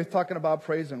okay with talking about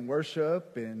praise and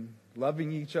worship and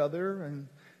loving each other. And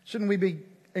shouldn't we be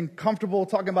comfortable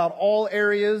talking about all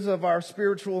areas of our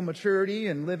spiritual maturity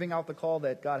and living out the call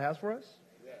that God has for us?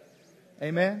 Yes.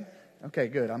 Amen? Okay,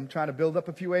 good. I'm trying to build up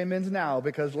a few amens now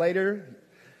because later,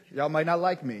 y'all might not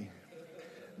like me.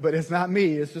 But it's not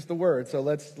me, it's just the word. So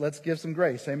let's give some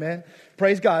grace. Amen.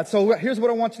 Praise God. So here's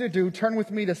what I want you to do. Turn with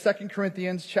me to 2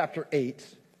 Corinthians chapter 8.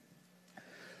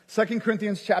 2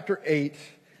 Corinthians chapter 8.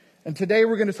 And today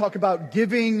we're going to talk about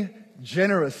giving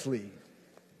generously.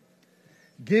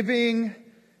 Giving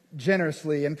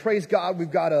generously. And praise God,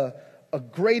 we've got a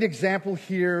great example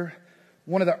here.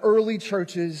 One of the early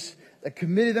churches that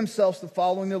committed themselves to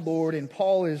following the Lord. And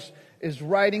Paul is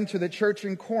writing to the church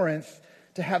in Corinth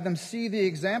to have them see the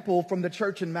example from the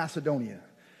church in Macedonia.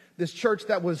 This church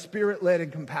that was spirit-led and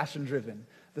compassion-driven.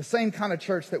 The same kind of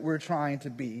church that we're trying to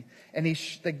be. And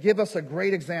they give us a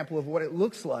great example of what it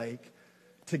looks like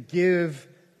to give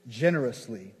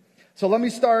generously. So let me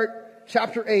start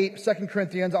chapter 8, 2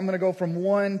 Corinthians. I'm going to go from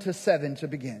 1 to 7 to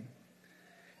begin.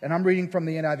 And I'm reading from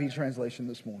the NIV translation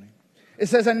this morning. It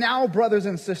says, "And now, brothers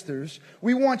and sisters,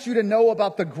 we want you to know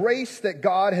about the grace that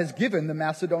God has given the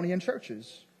Macedonian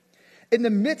churches. In the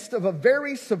midst of a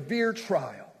very severe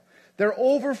trial, their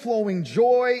overflowing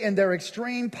joy and their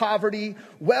extreme poverty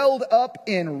welled up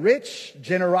in rich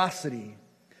generosity.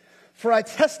 For I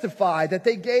testify that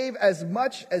they gave as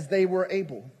much as they were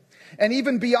able, and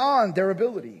even beyond their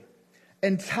ability,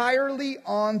 entirely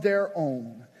on their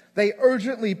own. They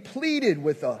urgently pleaded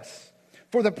with us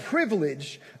for the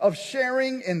privilege of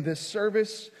sharing in this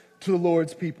service to the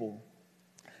Lord's people.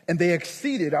 And they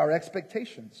exceeded our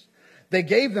expectations. They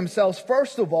gave themselves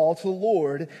first of all to the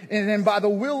Lord, and then by the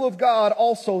will of God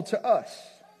also to us.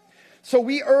 So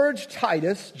we urge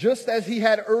Titus, just as he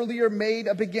had earlier made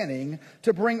a beginning,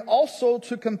 to bring also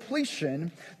to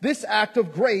completion this act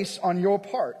of grace on your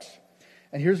part."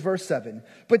 And here's verse 7.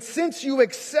 "But since you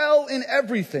excel in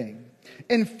everything,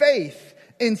 in faith,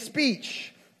 in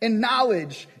speech, in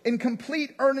knowledge, in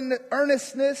complete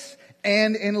earnestness,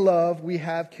 and in love we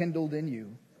have kindled in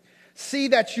you, see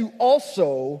that you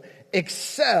also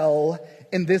excel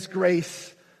in this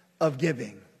grace of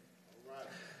giving."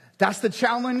 That's the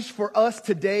challenge for us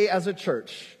today as a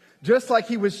church. Just like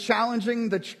he was challenging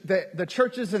the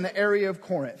churches in the area of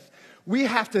Corinth. We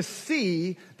have to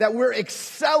see that we're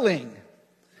excelling,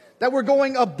 that we're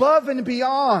going above and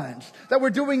beyond, that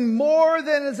we're doing more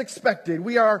than is expected.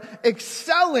 We are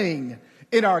excelling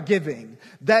in our giving.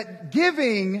 That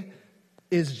giving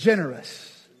is generous.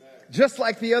 Just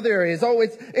like the other areas. Oh,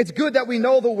 it's good that we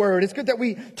know the word. It's good that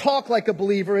we talk like a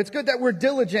believer. It's good that we're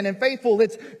diligent and faithful.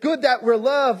 It's good that we're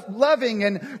loving,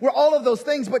 and we're all of those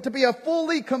things. But to be a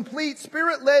fully, complete,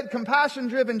 spirit-led,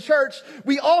 compassion-driven church,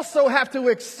 we also have to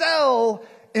excel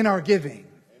in our giving.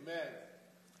 Amen.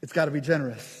 It's got to be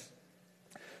generous.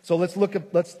 So let's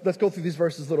go through these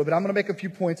verses a little bit. I'm going to make a few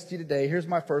points to you today. Here's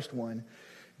my first one.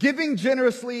 Giving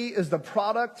generously is the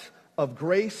product of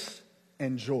grace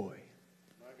and joy.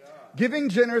 Giving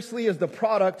generously is the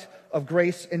product of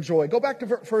grace and joy. Go back to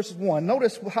verse 1.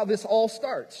 Notice how this all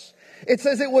starts. It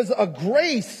says it was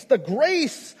the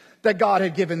grace that God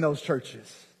had given those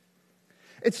churches.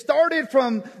 It started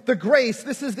from the grace.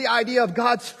 This is the idea of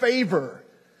God's favor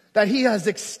that he has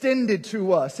extended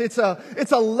to us. It's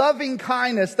a loving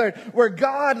kindness where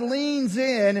God leans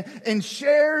in and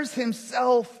shares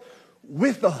himself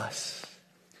with us.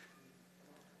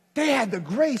 They had the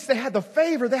grace, they had the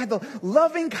favor, they had the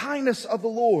loving kindness of the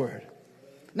Lord.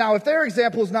 Now, if their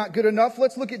example is not good enough,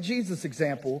 let's look at Jesus'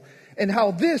 example and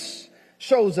how this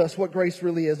shows us what grace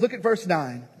really is. Look at verse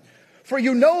 9. "For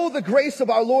you know the grace of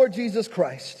our Lord Jesus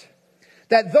Christ,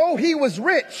 that though he was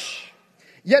rich,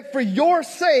 yet for your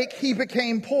sake he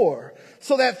became poor,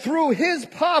 so that through his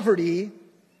poverty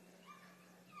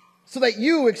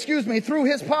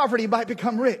might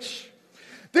become rich."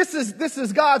 This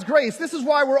is God's grace. This is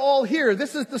why we're all here.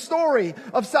 This is the story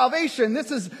of salvation.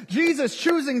 This is Jesus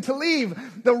choosing to leave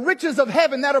the riches of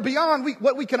heaven that are beyond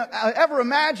what we can ever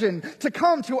imagine, to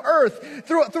come to earth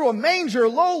through a manger,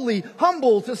 lowly,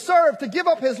 humble, to serve, to give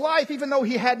up his life even though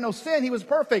he had no sin. He was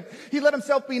perfect. He let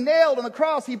himself be nailed on the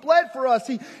cross. He bled for us.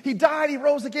 He died. He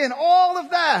rose again. All of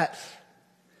that.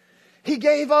 He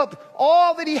gave up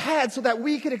all that he had so that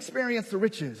we could experience the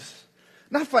riches.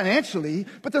 Not financially,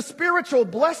 but the spiritual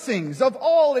blessings of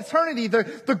all eternity, the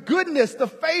goodness, the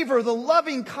favor, the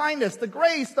loving kindness, the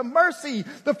grace, the mercy,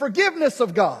 the forgiveness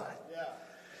of God. Yeah.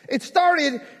 It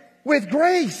started with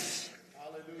grace.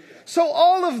 Hallelujah. So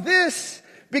all of this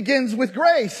begins with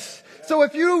grace. Yeah. So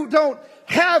if you don't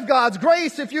have God's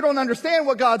grace, if you don't understand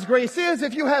what God's grace is,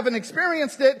 if you haven't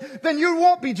experienced it, then you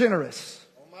won't be generous.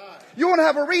 You won't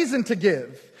have a reason to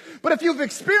give. But if you've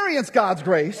experienced God's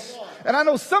grace, and I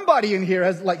know somebody in here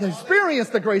has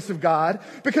experienced the grace of God,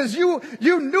 because you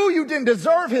knew you didn't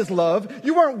deserve his love.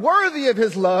 You weren't worthy of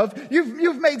his love.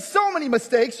 You've made so many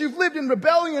mistakes. You've lived in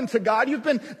rebellion to God. You've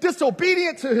been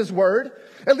disobedient to his word.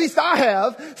 At least I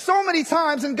have. So many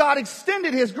times, and God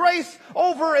extended his grace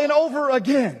over and over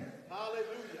again. Hallelujah.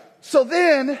 So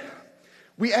then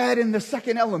we add in the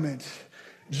second element,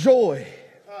 joy.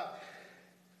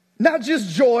 Not just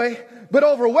joy, but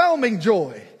overwhelming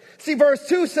joy. See, verse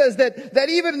 2 says that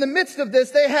even in the midst of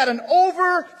this, they had an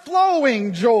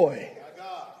overflowing joy.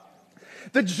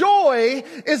 The joy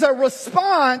is a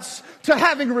response to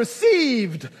having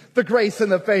received the grace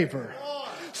and the favor.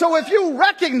 So if you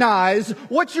recognize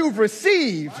what you've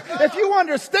received, if you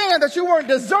understand that you weren't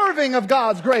deserving of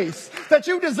God's grace, that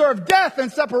you deserve death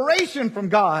and separation from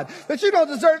God, that you don't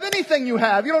deserve anything you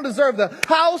have. You don't deserve the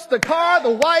house, the car,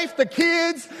 the wife, the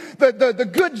kids, the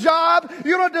good job.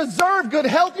 You don't deserve good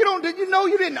health. You know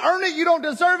you didn't earn it. You don't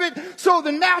deserve it. So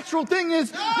the natural thing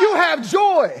is you have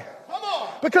joy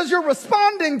because you're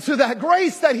responding to that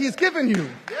grace that he's given you.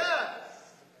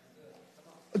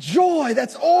 Joy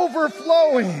that's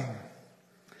overflowing.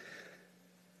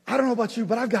 I don't know about you,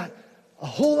 but I've got a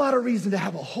whole lot of reason to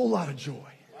have a whole lot of joy.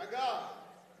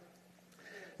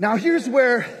 Now here's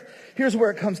where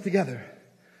it comes together.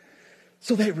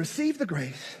 So they received the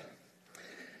grace.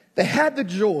 They had the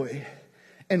joy.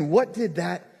 And what did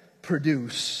that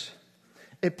produce?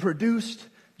 It produced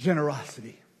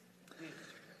generosity.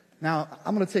 Now,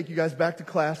 I'm going to take you guys back to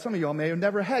class. Some of y'all may have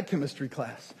never had chemistry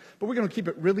class, but we're going to keep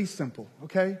it really simple,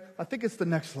 okay? I think it's the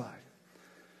next slide.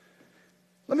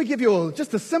 Let me give you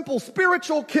just a simple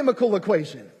spiritual chemical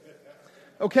equation,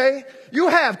 okay? You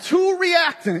have two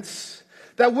reactants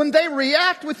that when they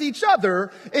react with each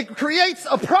other, it creates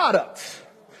a product.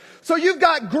 So you've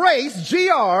got grace,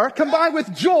 GR, combined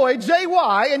with joy,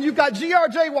 JY, and you've got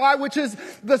GRJY, which is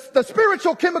the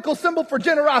spiritual chemical symbol for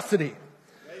generosity.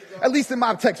 At least in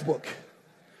my textbook.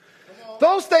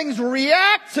 Those things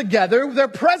react together. They're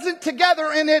present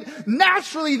together, and it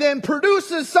naturally then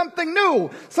produces something new.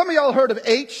 Some of y'all heard of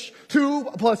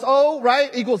H2 plus O,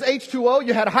 right? Equals H2O.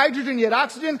 You had hydrogen, you had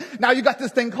oxygen. Now you got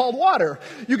this thing called water.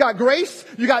 You got grace,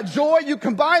 you got joy. You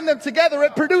combine them together,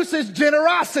 it produces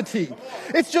generosity.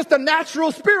 It's just a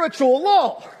natural spiritual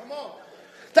law.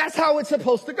 That's how it's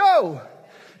supposed to go.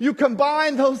 You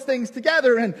combine those things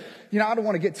together, and I don't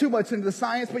want to get too much into the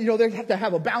science, but they have to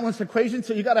have a balanced equation.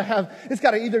 So it's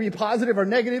got to either be positive or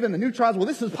negative, and the neutrons, well,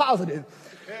 this is positive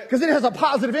because it has a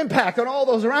positive impact on all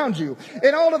those around you.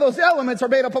 And all of those elements are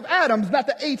made up of atoms, not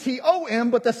the ATOM,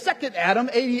 but the second atom,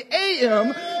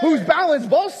 ADAM, who's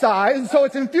balanced both sides. And so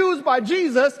it's infused by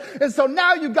Jesus. And so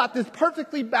now you've got this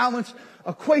perfectly balanced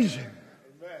equation.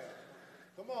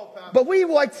 Come on, Pastor. But we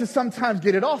like to sometimes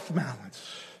get it off balance.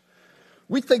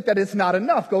 We think that it's not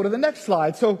enough. Go to the next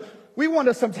slide. So we want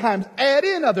to sometimes add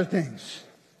in other things.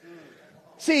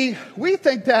 See, we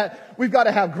think that we've got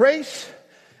to have grace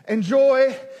and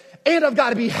joy, and I've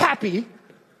got to be happy,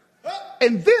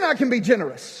 and then I can be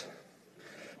generous.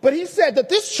 But he said that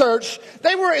this church,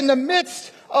 they were in the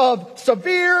midst of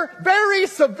severe, very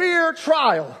severe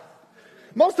trial.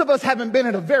 Most of us haven't been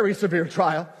in a very severe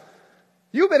trial.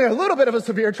 You've been in a little bit of a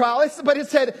severe trial, but it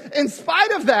said in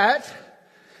spite of that,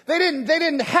 they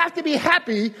didn't have to be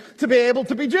happy to be able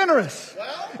to be generous.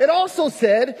 It also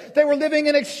said they were living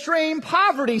in extreme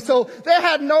poverty, so they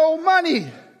had no money.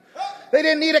 They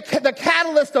didn't need the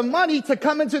catalyst of money to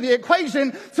come into the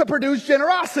equation to produce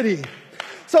generosity.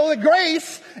 So the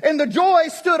grace and the joy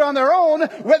stood on their own,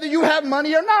 whether you have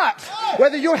money or not,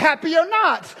 whether you're happy or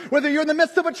not, whether you're in the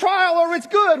midst of a trial or it's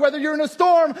good, whether you're in a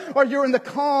storm or you're in the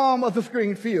calm of the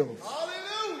green fields.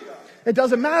 It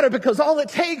doesn't matter because all it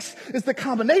takes is the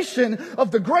combination of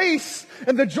the grace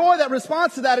and the joy that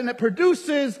responds to that, and it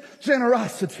produces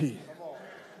generosity.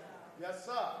 Yes,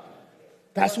 sir.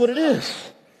 That's what it is.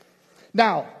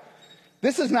 Now,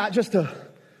 this is not just a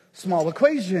small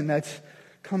equation that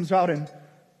comes out and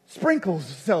sprinkles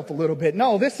itself a little bit.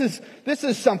 No, this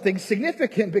is something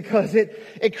significant because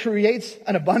it creates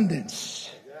an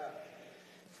abundance.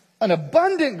 An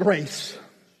abundant grace.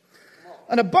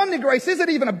 An abundant grace isn't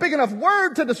even a big enough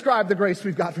word to describe the grace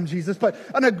we've got from Jesus, but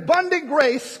an abundant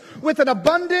grace with an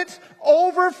abundant,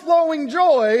 overflowing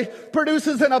joy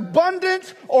produces an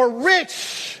abundant or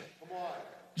rich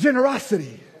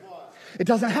generosity. It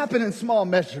doesn't happen in small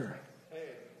measure.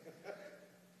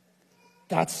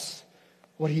 That's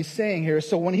what he's saying here.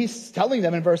 So when he's telling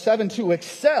them in verse 7 to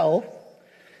excel,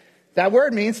 that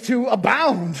word means to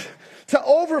abound, to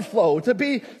overflow, to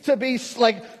be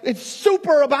like, it's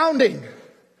super abounding.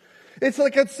 It's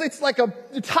like a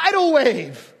tidal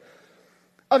wave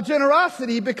of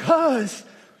generosity because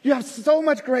you have so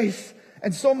much grace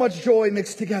and so much joy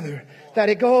mixed together that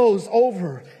it goes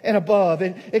over and above.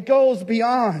 It goes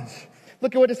beyond.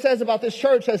 Look at what it says about this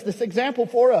church as this example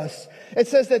for us. It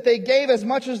says that they gave as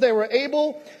much as they were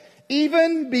able,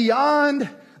 even beyond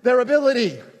their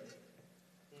ability.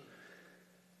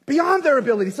 Beyond their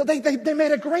ability. So they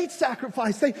made a great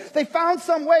sacrifice. They found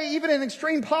some way, even in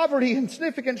extreme poverty and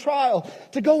significant trial,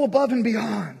 to go above and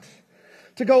beyond.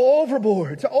 To go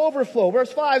overboard, to overflow.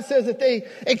 Verse 5 says that they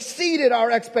exceeded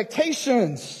our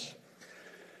expectations.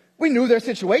 We knew their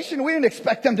situation. We didn't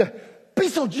expect them to be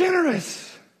so generous.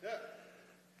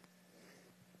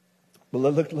 But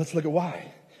let's look at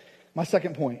why. My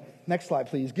second point. Next slide,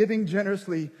 please. Giving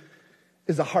generously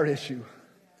is a heart issue.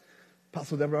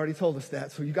 Apostle Deborah already told us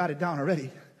that, so you got it down already.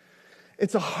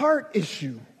 It's a heart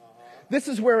issue. This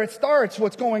is where it starts,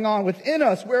 what's going on within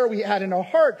us. Where are we at in our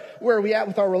heart? Where are we at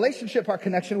with our relationship, our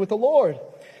connection with the Lord?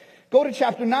 Go to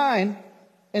chapter 9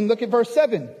 and look at verse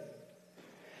 7.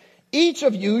 Each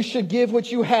of you should give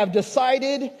what you have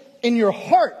decided in your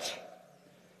heart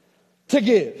to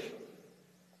give.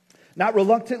 Not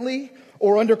reluctantly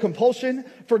or under compulsion,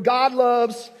 for God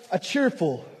loves a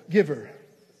cheerful giver.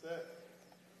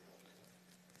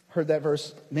 Heard that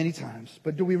verse many times,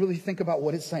 but do we really think about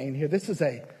what it's saying here? This is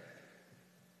a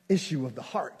issue of the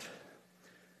heart.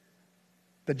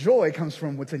 The joy comes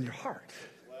from what's in your heart.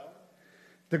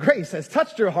 The grace has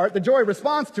touched your heart. The joy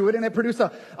responds to it, and it produces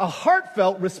a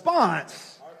heartfelt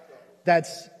response.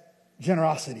 That's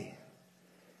generosity.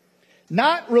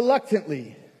 Not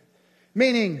reluctantly,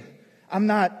 meaning I'm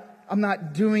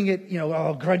not doing it,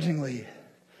 grudgingly.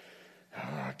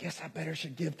 I guess I better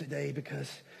should give today because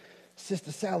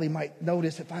Sister Sally might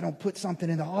notice if I don't put something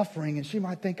in the offering, and she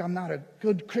might think I'm not a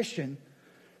good Christian.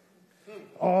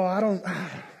 I'm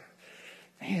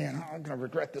going to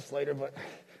regret this later, but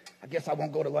I guess I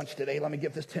won't go to lunch today. Let me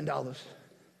give this $10.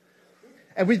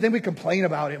 And then we complain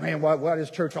about it. Man, why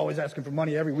is church always asking for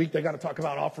money every week? They got to talk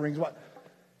about offerings. What?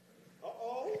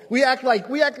 We act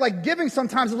like giving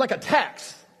sometimes is like a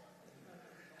tax.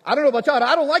 I don't know about y'all, but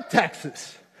I don't like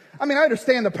taxes. I mean, I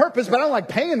understand the purpose, but I don't like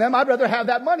paying them. I'd rather have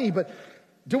that money. But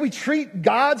do we treat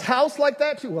God's house like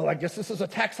that too? Well, I guess this is a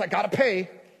tax I got to pay.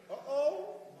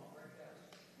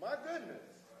 My goodness.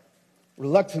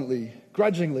 Reluctantly,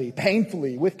 grudgingly,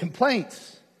 painfully, with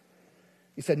complaints.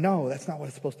 He said, no, that's not what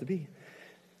it's supposed to be.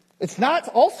 It's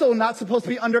also not supposed to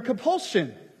be under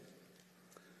compulsion.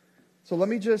 So let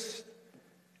me just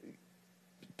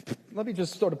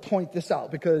sort of point this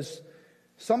out, because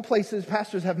some places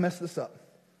pastors have messed this up.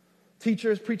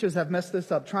 Teachers, preachers have messed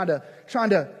this up, trying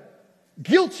to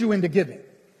guilt you into giving.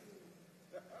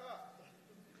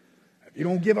 If you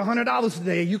don't give $100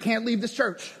 today, you can't leave this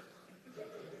church.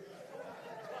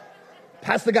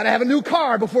 Pastor got to have a new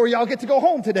car before y'all get to go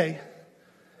home today.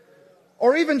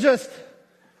 Or even just,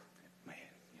 man,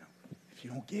 if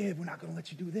you don't give, we're not going to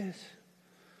let you do this.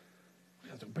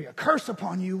 There'll be a curse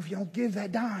upon you if you don't give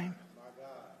that dime.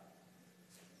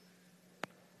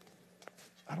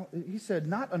 He said,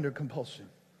 not under compulsion.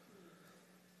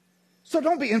 So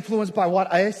don't be influenced by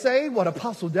what I say, what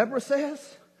Apostle Deborah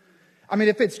says. I mean,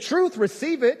 if it's truth,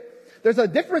 receive it. There's a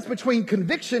difference between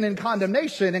conviction and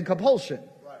condemnation and compulsion.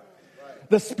 Right.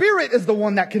 The Spirit is the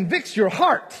one that convicts your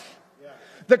heart. Yeah.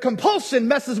 The compulsion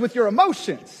messes with your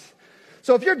emotions.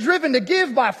 So if you're driven to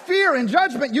give by fear and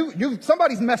judgment,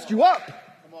 somebody's messed you up.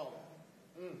 Come on.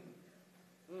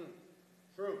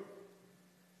 True.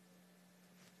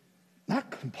 Not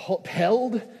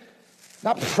compelled,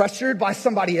 not pressured by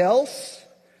somebody else.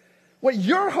 What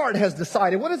your heart has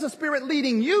decided. What is the Spirit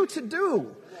leading you to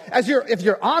do? If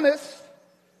you're honest,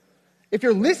 if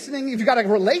you're listening, if you've got a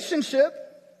relationship,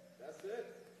 that's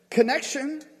it.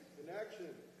 Connection.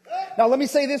 Now let me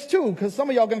say this too, because some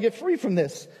of y'all are going to get free from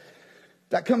this.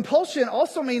 That compulsion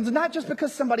also means not just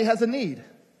because somebody has a need.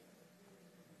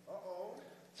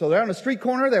 So they're on the street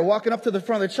corner, they're walking up to the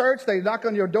front of the church, they knock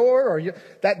on your door, or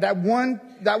that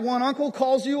one uncle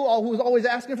calls you who's always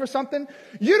asking for something.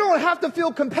 You don't have to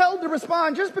feel compelled to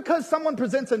respond just because someone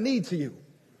presents a need to you.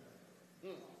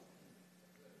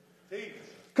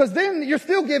 Because then you're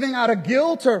still giving out of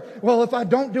guilt or, well, if I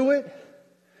don't do it.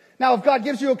 Now, if God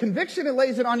gives you a conviction and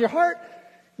lays it on your heart,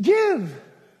 give.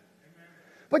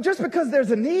 But just because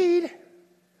there's a need.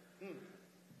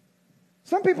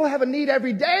 Some people have a need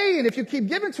every day, and if you keep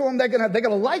giving to them, they're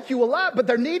gonna like you a lot, but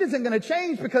their need isn't gonna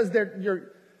change because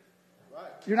you're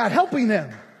not helping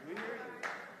them.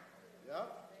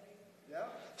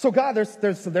 So God,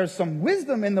 there's some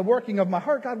wisdom in the working of my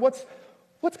heart. God, what's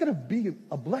gonna be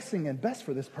a blessing and best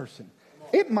for this person?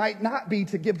 It might not be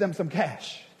to give them some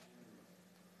cash.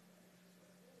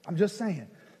 I'm just saying.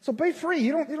 So be free.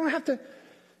 You don't have to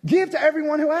give to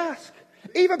everyone who asks,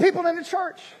 even people in the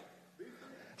church.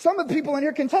 Some of the people in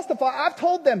here can testify. I've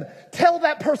told them, tell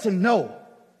that person no.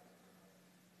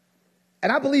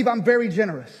 And I believe I'm very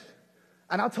generous.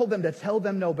 And I told them to tell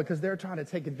them no because they're trying to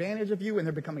take advantage of you and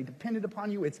they're becoming dependent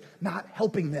upon you. It's not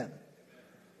helping them.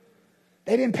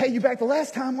 They didn't pay you back the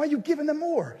last time. Why are you giving them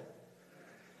more?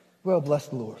 Well, bless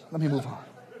the Lord. Let me move on.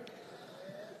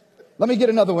 Let me get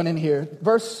another one in here.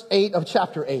 Verse 8 of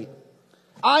chapter 8.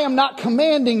 I am not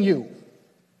commanding you.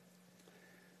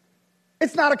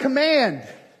 It's not a command.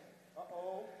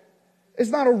 It's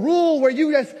not a rule where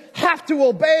you just have to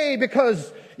obey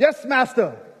because, yes,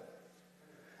 master.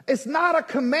 It's not a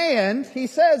command. He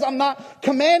says, I'm not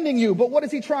commanding you. But what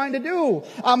is he trying to do?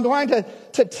 I'm trying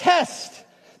to test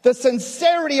the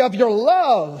sincerity of your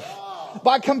love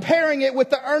by comparing it with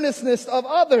the earnestness of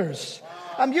others.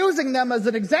 I'm using them as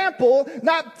an example,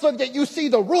 not so that you see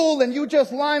the rule and you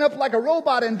just line up like a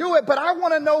robot and do it, but I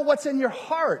want to know what's in your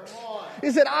heart.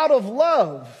 Is it out of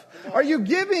love? Are you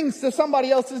giving to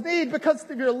somebody else's need because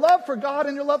of your love for God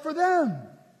and your love for them?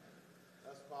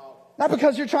 Not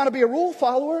because you're trying to be a rule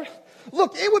follower.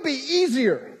 Look, it would be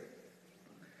easier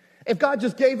if God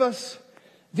just gave us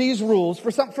these rules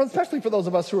especially for those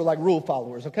of us who are like rule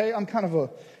followers. Okay, I'm kind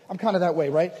of that way,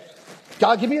 right?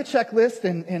 God, give me a checklist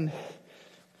and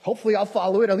hopefully I'll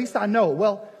follow it. At least I know.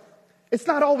 Well, it's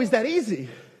not always that easy.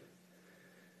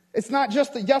 It's not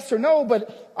just a yes or no,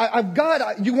 but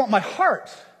God, you want my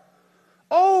heart.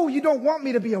 Oh, you don't want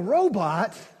me to be a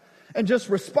robot and just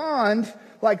respond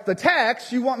like the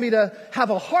text. You want me to have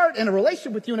a heart and a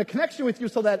relationship with you and a connection with you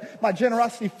so that my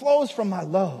generosity flows from my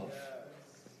love.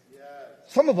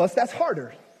 Some of us, that's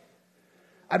harder.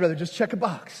 I'd rather just check a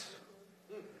box.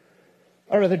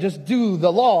 I'd rather just do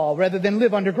the law rather than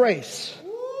live under grace.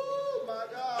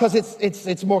 Because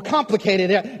it's more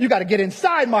complicated. You got to get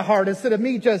inside my heart instead of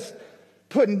me just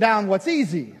putting down what's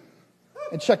easy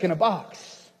and checking a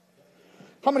box.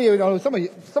 How many of you know,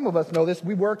 some of us know this,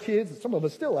 we were kids, some of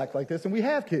us still act like this, and we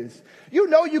have kids. You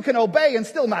know you can obey and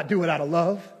still not do it out of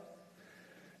love.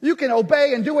 You can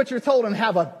obey and do what you're told and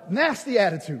have a nasty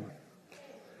attitude.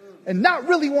 And not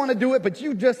really want to do it, but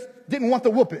you just didn't want the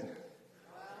whooping.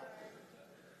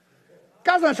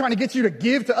 God's not trying to get you to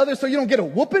give to others so you don't get a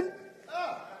whooping.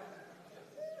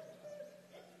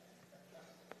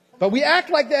 But we act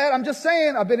like that. I'm just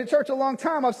saying, I've been in church a long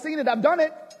time. I've seen it. I've done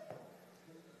it.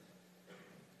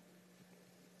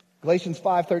 Galatians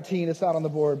 5:13, it's not on the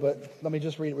board, but let me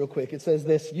just read it real quick. It says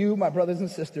this, you, my brothers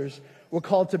and sisters, were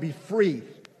called to be free.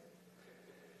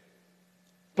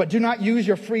 But do not use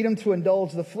your freedom to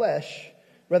indulge the flesh.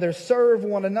 Rather, serve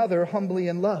one another humbly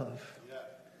in love. Yeah.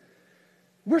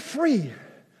 We're free.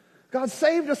 God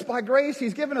saved us by grace.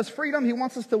 He's given us freedom. He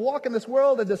wants us to walk in this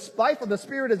world. And this life of the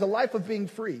Spirit is a life of being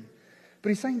free. But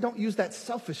he's saying don't use that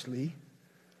selfishly.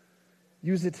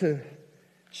 Use it to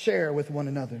share with one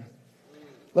another.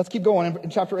 Let's keep going in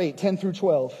chapter 8, 10 through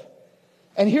 12.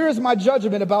 And here is my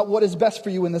judgment about what is best for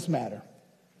you in this matter.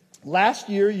 Last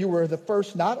year, you were the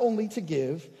first not only to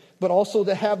give, but also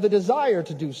to have the desire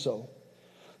to do so.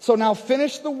 So now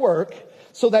finish the work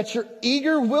so that your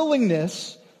eager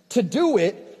willingness to do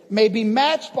it may be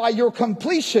matched by your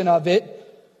completion of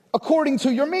it according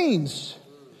to your means.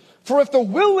 For if the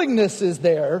willingness is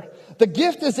there, the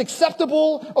gift is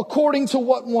acceptable according to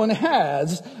what one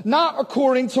has, not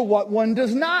according to what one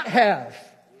does not have.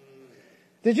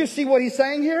 Did you see what he's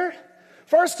saying here?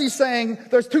 First, he's saying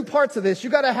there's two parts of this. You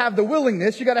got to have the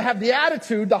willingness. You got to have the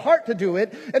attitude, the heart to do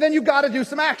it. And then you got to do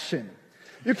some action.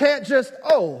 You can't just,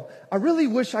 I really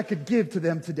wish I could give to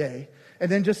them today. And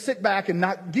then just sit back and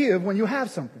not give when you have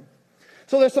something.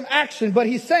 So there's some action. But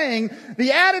he's saying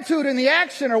the attitude and the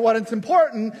action are what is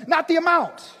important, not the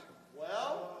amount.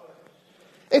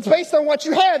 It's based on what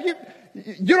you have.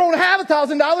 You don't have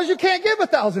 $1,000. You can't give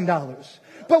 $1,000.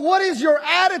 But what is your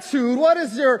attitude? What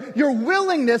is your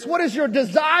willingness? What is your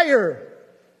desire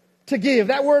to give?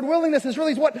 That word willingness is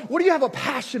really what do you have a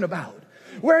passion about?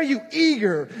 Where are you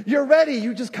eager? You're ready.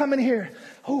 You just come in here.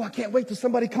 I can't wait till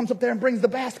somebody comes up there and brings the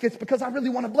baskets because I really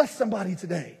want to bless somebody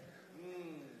today.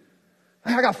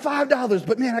 I got $5,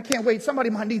 but man, I can't wait. Somebody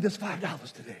might need this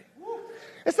 $5 today.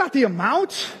 It's not the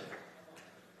amount.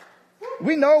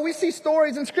 We see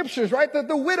stories in scriptures, right?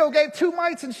 The widow gave 2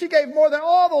 mites and she gave more than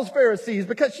all those Pharisees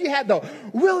because she had the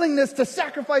willingness to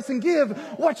sacrifice and give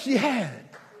what she had.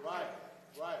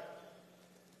 Right.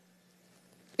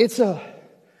 It's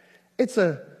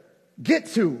a get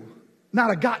to,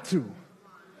 not a got to.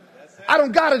 I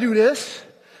don't got to do this.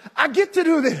 I get to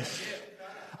do this.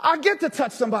 I get to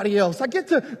touch somebody else. I get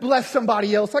to bless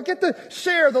somebody else. I get to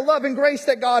share the love and grace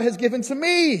that God has given to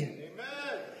me. Amen.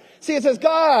 See, it says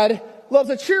God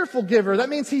loves a cheerful giver. That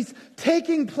means he's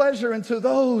taking pleasure into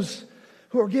those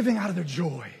who are giving out of their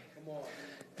joy.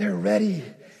 They're ready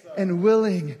and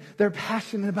willing. They're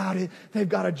passionate about it. They've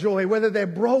got a joy, whether they're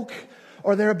broke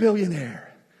or they're a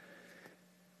billionaire.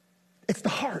 It's the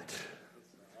heart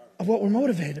of what we're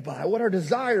motivated by, what our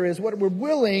desire is, what we're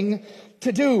willing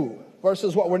to do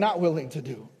versus what we're not willing to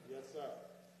do.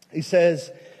 He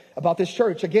says about this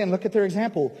church, again, look at their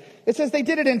example. It says they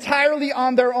did it entirely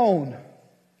on their own.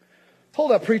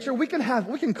 Hold up, preacher. We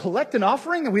can collect an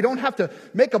offering and we don't have to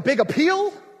make a big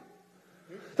appeal.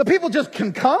 The people just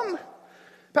can come.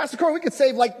 Pastor Corey, we could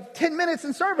save like 10 minutes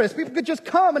in service. People could just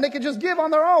come and they could just give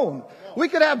on their own. We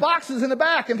could have boxes in the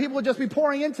back and people would just be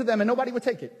pouring into them and nobody would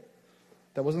take it.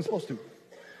 That wasn't supposed to.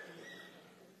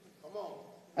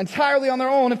 Entirely on their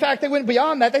own. In fact, they went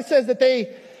beyond that. They says that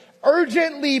they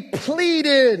urgently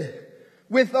pleaded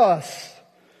with us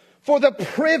for the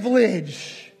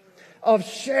privilege of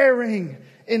sharing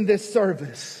in this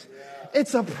service.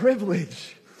 It's a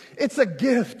privilege. It's a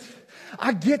gift.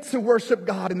 I get to worship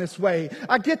God in this way.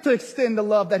 I get to extend the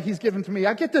love that He's given to me.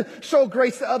 I get to show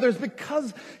grace to others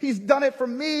because He's done it for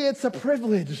me. It's a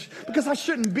privilege because I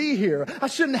shouldn't be here. I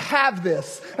shouldn't have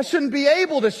this. I shouldn't be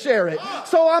able to share it.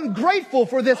 So I'm grateful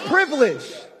for this privilege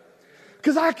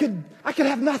because I could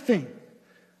have nothing.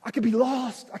 I could be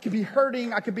lost. I could be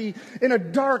hurting. I could be in a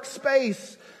dark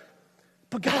space.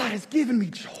 But God has given me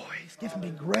joy. He's given me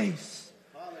grace.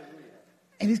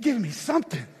 And He's given me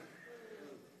something.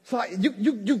 So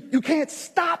you can't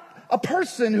stop a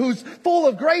person who's full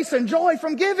of grace and joy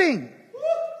from giving.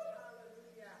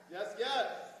 Yes, yes.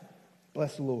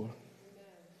 Bless the Lord.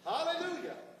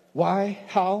 Hallelujah. Why?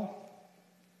 How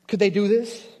could they do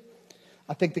this?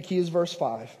 I think the key is verse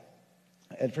 5.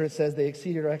 And for it says they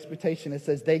exceeded our expectation. It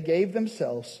says they gave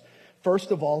themselves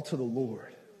first of all to the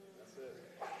Lord.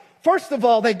 First of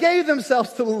all, they gave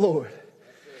themselves to the Lord.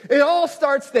 It all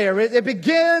starts there. It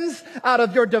begins out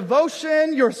of your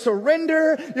devotion, your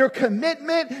surrender, your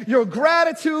commitment, your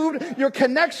gratitude, your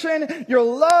connection, your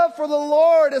love for the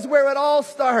Lord is where it all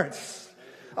starts.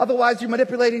 Otherwise, you're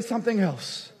manipulating something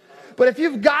else. But if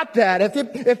you've got that,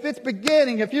 if it's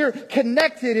beginning, if you're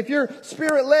connected, if you're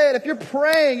spirit-led, if you're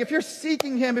praying, if you're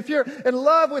seeking Him, if you're in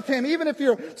love with Him, even if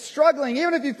you're struggling,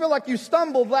 even if you feel like you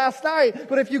stumbled last night,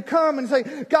 but if you come and say,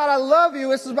 God, I love you,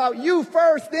 this is about you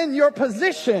first, then you're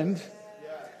positioned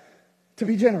to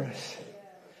be generous.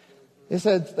 It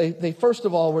says they first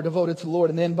of all were devoted to the Lord,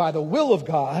 and then by the will of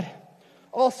God,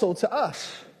 also to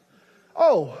us.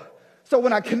 Oh, so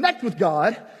when I connect with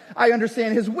God, I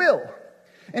understand His will.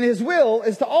 And His will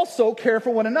is to also care for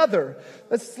one another.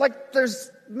 It's like there's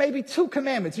maybe 2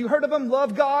 commandments. You heard of them?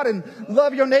 Love God and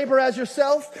love your neighbor as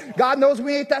yourself. God knows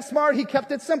we ain't that smart. He kept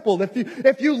it simple.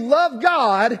 If you love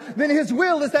God, then His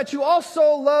will is that you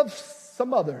also love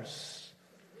some others.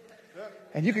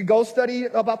 And you could go study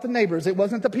about the neighbors. It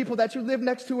wasn't the people that you lived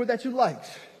next to or that you liked.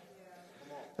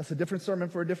 That's a different sermon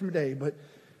for a different day. But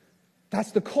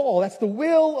that's the call. That's the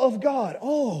will of God.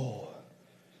 Oh.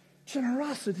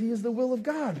 Generosity is the will of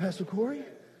God, Pastor Corey. Amen.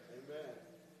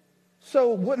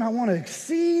 So wouldn't I want to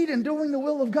exceed in doing the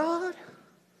will of God?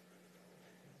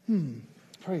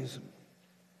 Praise Him.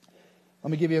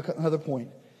 Let me give you another point.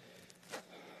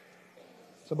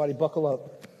 Somebody buckle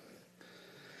up.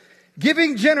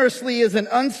 Giving generously is an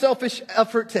unselfish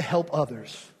effort to help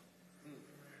others.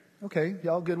 Okay,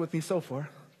 y'all good with me so far.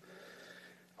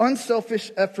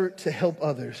 Unselfish effort to help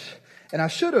others. And I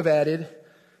should have added,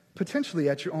 potentially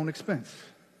at your own expense.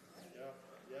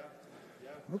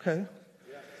 Okay.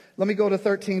 Let me go to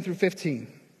 13 through 15.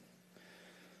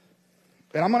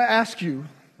 And I'm going to ask you,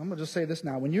 I'm going to just say this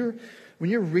now. When you're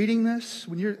reading this,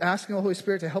 when you're asking the Holy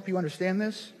Spirit to help you understand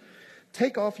this,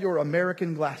 take off your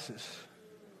American glasses.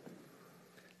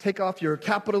 Take off your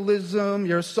capitalism,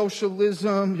 your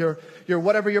socialism, your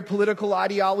whatever your political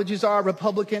ideologies are,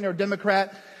 Republican or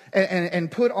Democrat, and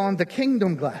put on the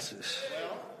kingdom glasses.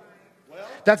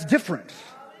 That's different.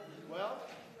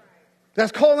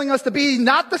 That's calling us to be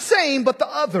not the same, but the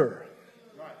other.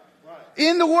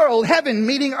 In the world, heaven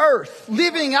meeting earth,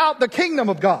 living out the kingdom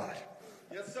of God.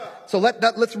 Yes, sir. So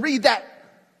let's read that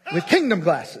with kingdom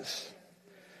glasses.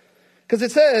 Because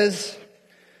it says,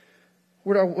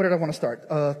 where did I want to start?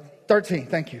 13,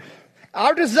 thank you.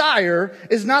 Our desire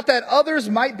is not that others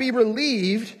might be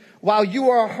relieved while you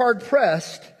are hard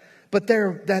pressed, but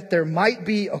that there might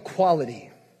be equality.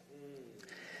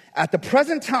 At the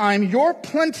present time, your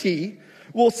plenty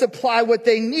will supply what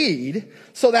they need,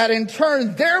 so that in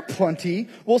turn their plenty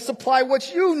will supply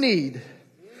what you need.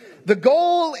 The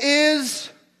goal is,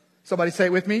 somebody say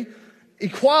it with me,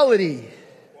 equality.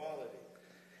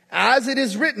 As it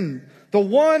is written, the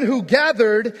one who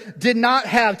gathered did not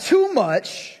have too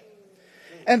much,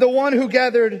 and the one who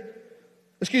gathered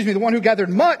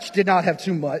much did not have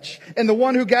too much, and the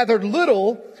one who gathered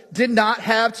little did not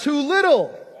have too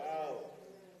little.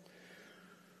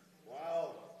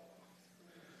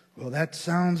 Well, that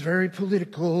sounds very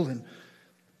political. And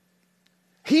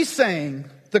he's saying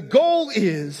the goal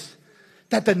is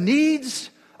that the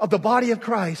needs of the body of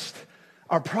Christ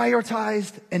are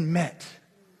prioritized and met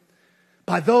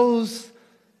by those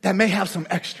that may have some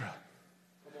extra,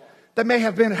 that may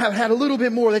have had a little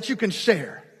bit more that you can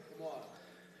share.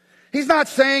 He's not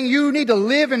saying you need to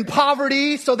live in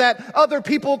poverty so that other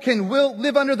people can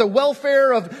live under the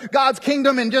welfare of God's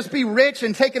kingdom and just be rich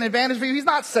and taking advantage of you. He's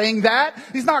not saying that.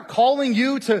 He's not calling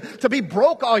you to be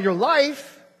broke all your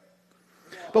life.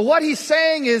 But what he's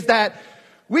saying is that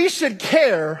we should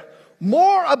care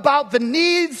more about the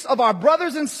needs of our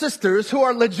brothers and sisters who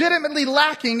are legitimately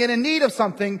lacking and in need of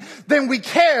something than we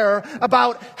care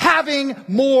about having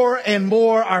more and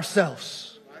more ourselves.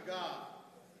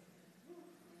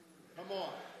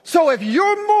 So if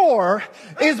your more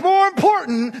is more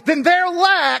important than their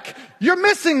lack, you're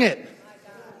missing it.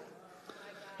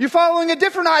 You're following a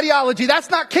different ideology. That's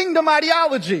not kingdom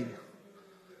ideology.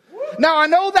 Now, I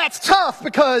know that's tough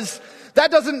because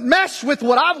that doesn't mesh with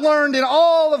what I've learned in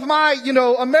all of my,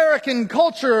 American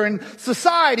culture and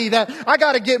society, that I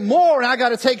got to get more and I got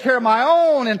to take care of my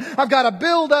own and I've got to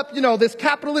build up, this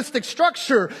capitalistic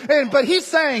structure. But he's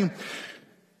saying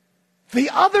the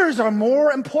others are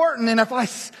more important. And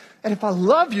if I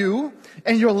love you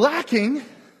and you're lacking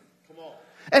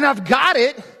and I've got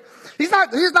it, he's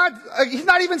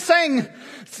not even saying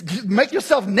make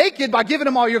yourself naked by giving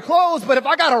him all your clothes. But if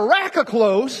I got a rack of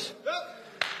clothes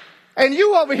and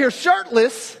you over here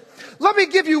shirtless, let me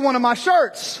give you one of my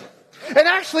shirts. And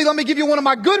actually, let me give you one of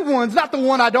my good ones, not the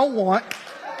one I don't want.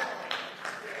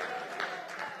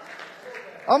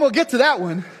 I'm going to get to that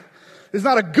one. It's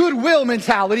not a goodwill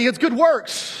mentality. It's good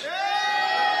works.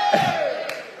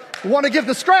 Want to give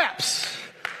the scraps.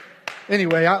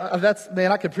 Anyway,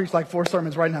 I could preach like 4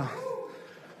 sermons right now.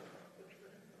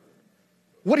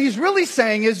 What he's really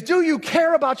saying is, do you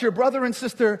care about your brother and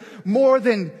sister more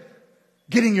than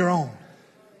getting your own?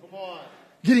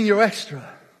 Getting your extra.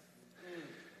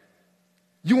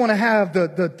 You want to have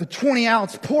the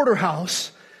 20-ounce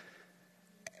porterhouse,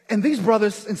 and these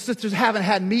brothers and sisters haven't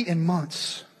had meat in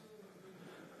months.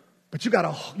 But you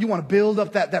want to build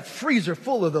up that freezer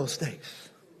full of those steaks.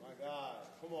 My God,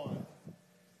 come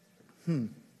on.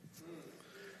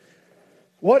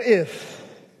 What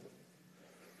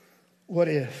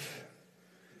if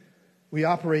we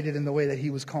operated in the way that he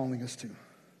was calling us to?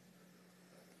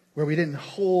 Where we didn't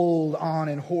hold on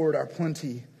and hoard our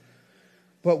plenty,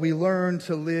 but we learned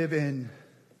to live in,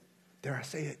 dare I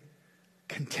say it,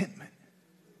 contentment.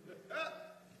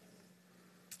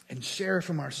 And share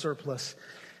from our surplus.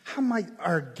 How might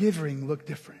our giving look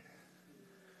different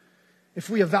if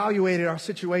we evaluated our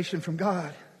situation from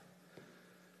God?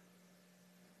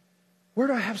 Where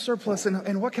do I have surplus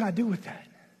and what can I do with that?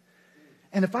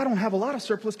 And if I don't have a lot of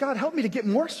surplus, God, help me to get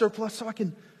more surplus so I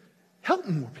can help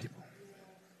more people.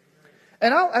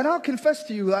 And I'll confess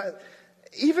to you,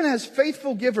 even as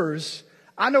faithful givers,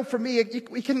 I know for me,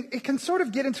 it can sort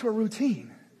of get into a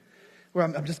routine where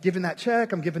I'm just giving that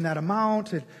check, I'm giving that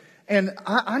amount, and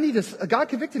I need to, God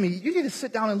convicted me, you need to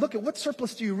sit down and look at what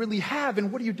surplus do you really have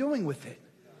and what are you doing with it?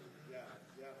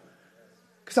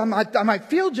 Because I might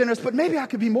feel generous, but maybe I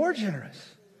could be more generous.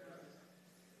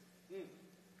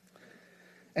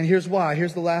 And here's why.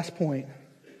 Here's the last point.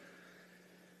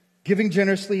 Giving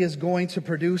generously is going to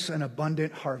produce an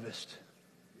abundant harvest.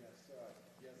 Yes, sir.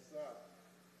 Yes, sir.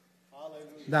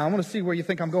 Hallelujah. Now, I want to see where you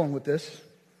think I'm going with this.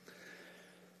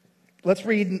 Let's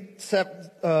read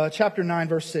chapter 9,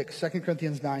 verse 6, 2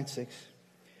 Corinthians 9, 6.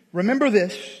 Remember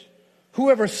this,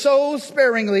 whoever sows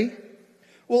sparingly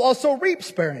will also reap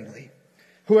sparingly.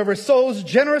 Whoever sows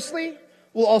generously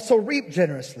will also reap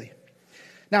generously.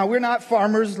 Now, we're not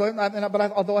farmers,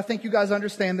 but although I think you guys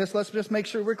understand this, let's just make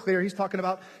sure we're clear. He's talking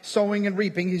about sowing and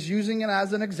reaping. He's using it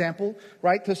as an example,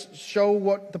 right, to show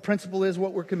what the principle is,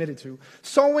 what we're committed to.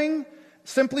 Sowing,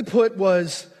 simply put,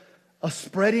 was a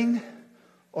spreading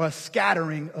or a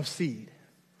scattering of seed.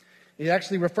 It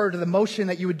actually referred to the motion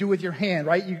that you would do with your hand,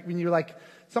 right? When you're like,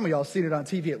 some of y'all have seen it on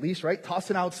TV at least, right?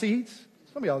 Tossing out seeds.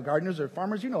 Some of y'all gardeners or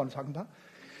farmers, you know what I'm talking about.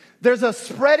 There's a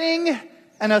spreading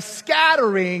and a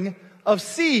scattering of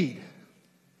seed.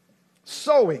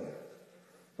 Sowing.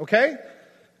 Okay?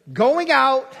 Going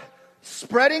out,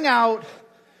 spreading out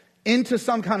into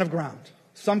some kind of ground,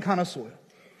 some kind of soil.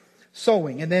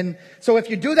 Sowing. And then, so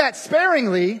if you do that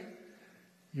sparingly,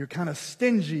 you're kind of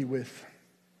stingy with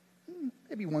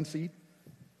maybe one seed.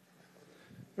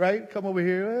 Right? Come over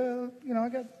here. Well, I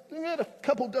got a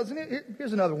couple dozen.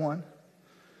 Here's another one.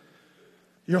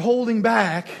 You're holding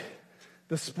back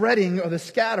the spreading or the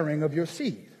scattering of your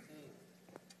seed.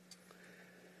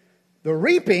 The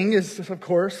reaping is, of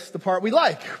course, the part we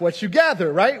like. What you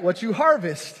gather, right? What you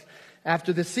harvest.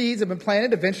 After the seeds have been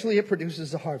planted, eventually it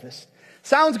produces a harvest.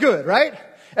 Sounds good, right?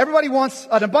 Everybody wants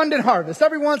an abundant harvest.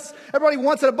 Everybody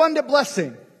wants an abundant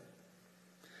blessing.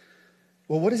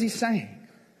 Well, what is he saying?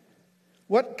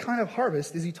 What kind of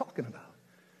harvest is he talking about?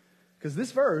 Because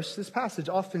this verse, this passage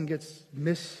often gets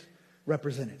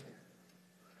misrepresented.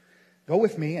 Go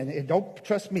with me, and don't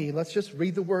trust me. Let's just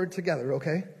read the word together,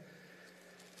 okay?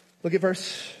 Look at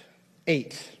verse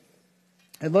 8.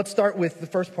 And let's start with the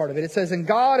first part of it. It says, and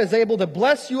God is able to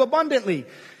bless you abundantly.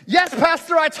 Yes,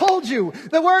 Pastor, I told you.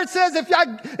 The word says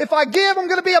if I give, I'm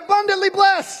going to be abundantly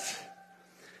blessed.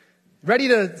 Ready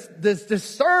to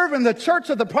serve in the church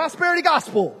of the prosperity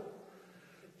gospel.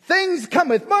 Things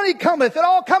cometh, money cometh, it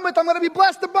all cometh. I'm going to be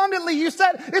blessed abundantly. You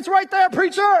said, it's right there,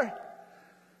 preacher.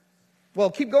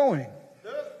 Well, keep going.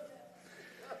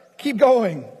 Keep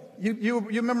going.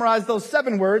 You memorize those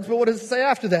 7 words, but what does it say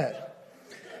after that?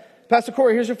 Pastor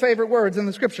Corey, here's your favorite words in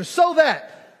the scripture. So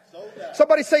that.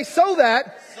 Somebody say, so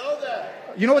that.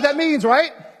 You know what that means,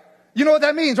 right? You know what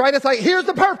that means, right? It's like, here's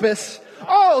the purpose.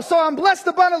 Oh, so I'm blessed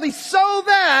abundantly so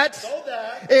that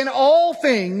in all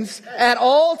things, at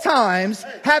all times,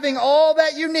 having all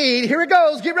that you need, here it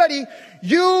goes, get ready,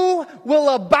 you will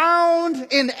abound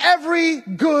in every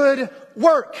good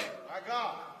work.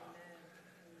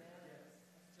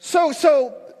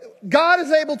 So God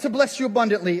is able to bless you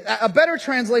abundantly. A better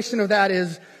translation of that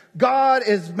is, God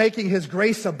is making his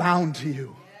grace abound to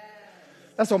you.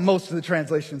 That's what most of the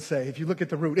translations say. If you look at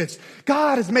the root, it's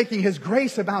God is making his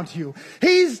grace abound to you.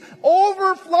 He's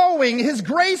overflowing his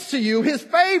grace to you, his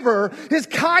favor, his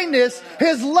kindness,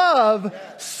 his love,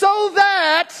 so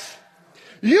that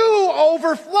you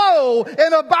overflow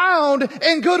and abound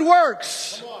in good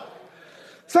works.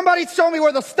 Somebody show me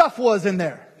where the stuff was in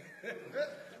there.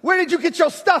 Where did you get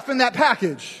your stuff in that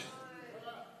package?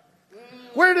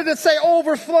 Where did it say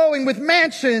overflowing with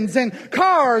mansions and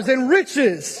cars and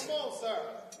riches?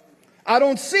 I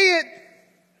don't see it.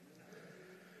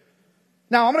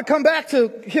 Now, I'm going to come back to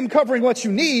him covering what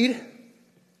you need.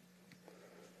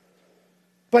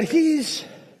 But he's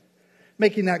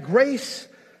making that grace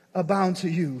abound to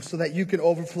you so that you can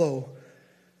overflow.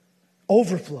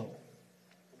 Overflow.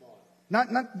 Not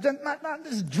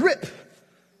just drip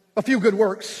a few good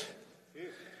works.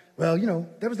 Well, you know,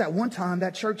 there was that one time,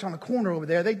 that church on the corner over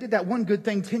there, they did that one good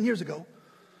thing 10 years ago.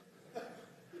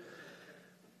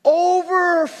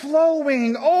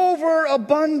 Overflowing,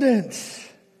 overabundance.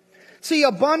 See,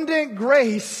 abundant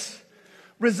grace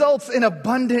results in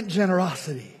abundant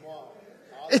generosity.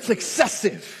 It's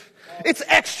excessive. It's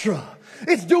extra.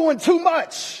 It's doing too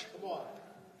much.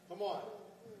 Come on.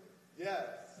 Yes.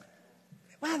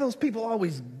 Why are those people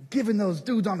always giving those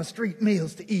dudes on the street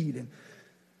meals to eat and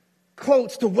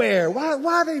clothes to wear? Why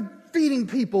are they feeding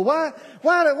people? Why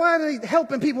are they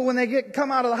helping people when they come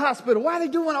out of the hospital? Why are they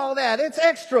doing all that? It's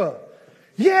extra.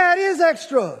 Yeah, it is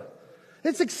extra.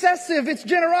 It's excessive. It's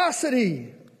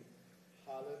generosity.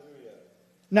 Hallelujah.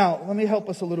 Now, let me help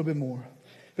us a little bit more,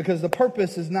 because the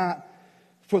purpose is not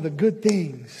for the good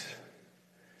things.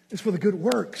 It's for the good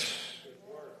works.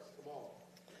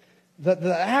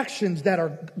 The actions that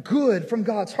are good from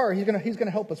God's heart. He's going to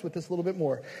help us with this a little bit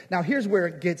more. Now, here's where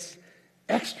it gets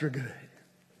extra good.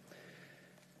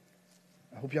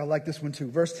 I hope y'all like this one too.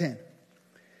 Verse 10.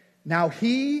 Now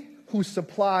he who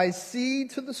supplies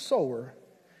seed to the sower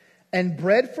and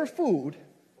bread for food.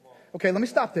 Okay, let me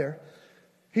stop there.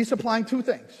 He's supplying 2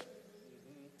 things.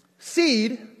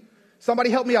 Seed. Somebody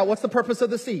help me out. What's the purpose of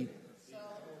the seed?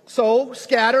 Sow,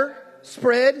 scatter,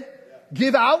 spread,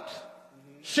 give out,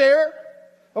 share.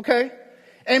 Okay.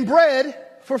 And bread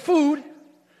for food.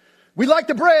 We like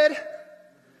the bread.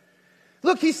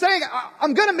 Look, he's saying,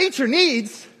 I'm going to meet your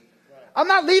needs. I'm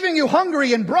not leaving you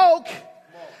hungry and broke.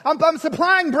 I'm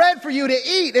supplying bread for you to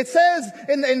eat. It says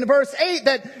in verse 8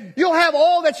 that you'll have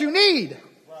all that you need.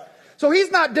 So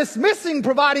he's not dismissing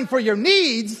providing for your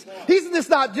needs. He's just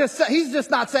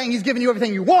not saying he's giving you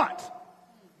everything you want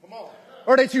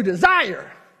or that you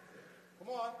desire.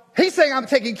 He's saying, I'm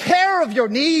taking care of your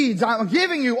needs. I'm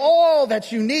giving you all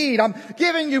that you need. I'm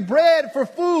giving you bread for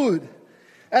food.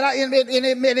 And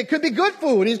it could be good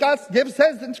food.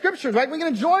 Says in scriptures, right? We can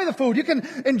enjoy the food. You can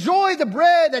enjoy the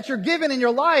bread that you're given in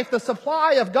your life. The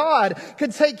supply of God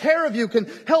can take care of you, can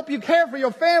help you care for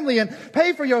your family and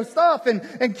pay for your stuff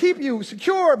and keep you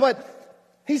secure. But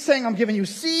he's saying, I'm giving you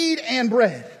seed and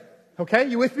bread. Okay?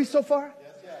 You with me so far?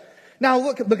 Yes. Now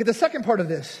look at the second part of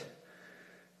this.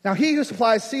 Now he who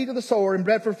supplies seed to the sower and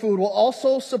bread for food will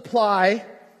also supply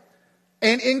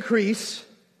and increase.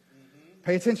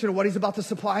 Pay attention to what he's about to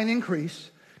supply and increase.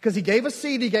 Because he gave us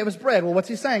seed, he gave us bread. Well, what's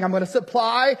he saying? I'm going to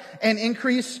supply and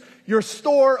increase your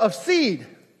store of seed.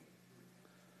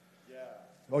 Yeah.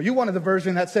 Well, you wanted the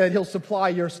version that said he'll supply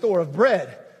your store of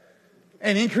bread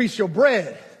and increase your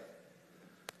bread.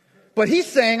 But he's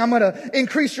saying, I'm going to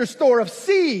increase your store of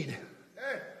seed.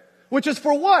 Which is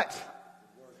for what?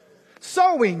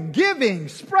 Sowing, giving,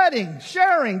 spreading,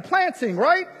 sharing, planting,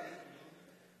 right?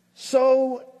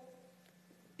 So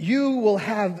you will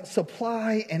have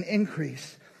supply and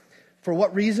increase. For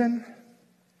what reason?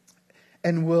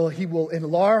 And he will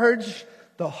enlarge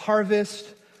the harvest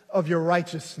of your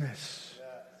righteousness.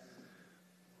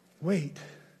 Wait,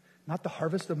 not the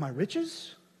harvest of my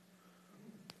riches?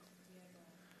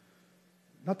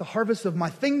 Not the harvest of my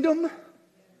kingdom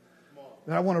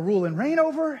that I want to rule and reign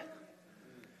over?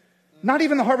 Not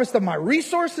even the harvest of my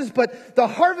resources, but the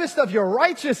harvest of your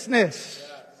righteousness.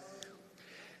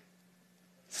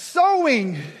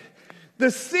 Sowing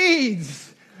the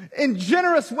seeds in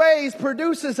generous ways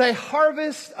produces a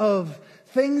harvest of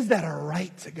things that are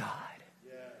right to God.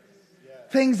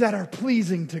 Things that are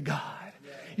pleasing to God.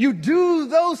 You do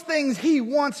those things He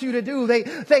wants you to do.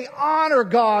 They honor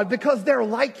God because they're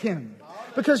like Him.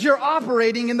 Because you're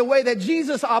operating in the way that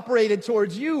Jesus operated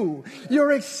towards you.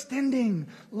 You're extending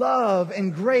love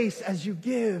and grace as you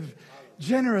give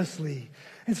generously.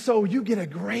 And so you get a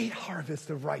great harvest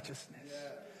of righteousness.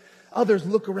 Others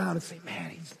look around and say, man,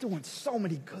 he's doing so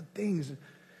many good things.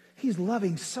 He's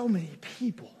loving so many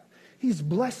people. He's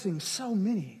blessing so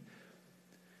many.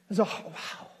 There's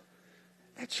wow,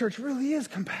 that church really is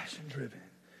compassion driven.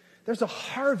 There's a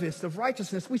harvest of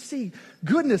righteousness. We see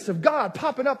goodness of God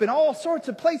popping up in all sorts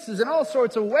of places, in all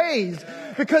sorts of ways,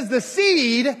 because the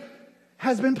seed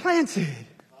has been planted.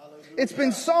 It's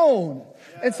been sown.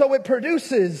 And so it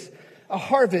produces a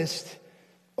harvest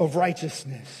of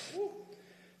righteousness.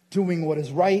 Doing what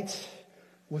is right,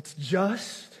 what's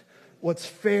just, what's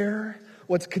fair,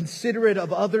 what's considerate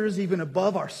of others even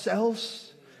above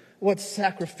ourselves, what's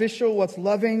sacrificial, what's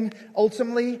loving,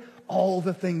 ultimately, all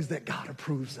the things that God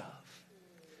approves of.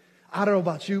 I don't know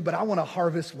about you, but I want to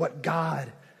harvest what God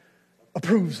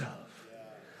approves of.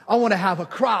 I want to have a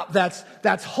crop that's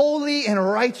holy and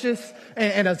righteous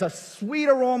and has a sweet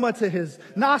aroma to His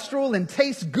nostril and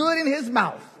tastes good in His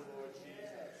mouth.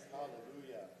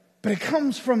 But it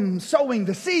comes from sowing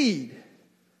the seed,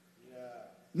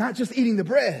 not just eating the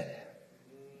bread.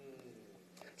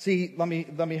 See, let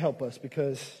me help us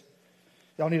because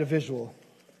y'all need a visual.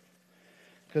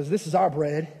 Because this is our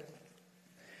bread.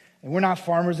 And we're not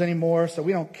farmers anymore, so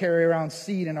we don't carry around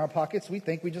seed in our pockets. We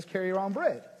think we just carry around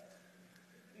bread.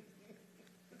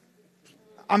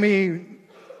 I mean,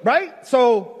 right?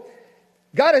 So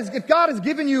if God has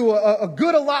given you a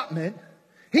good allotment,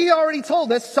 He already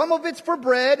told us some of it's for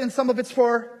bread and some of it's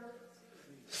for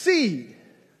seed.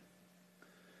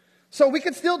 So we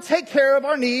can still take care of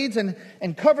our needs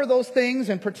and cover those things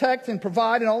and protect and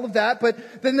provide and all of that.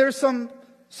 But then there's some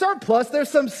surplus. There's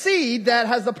some seed that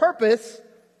has the purpose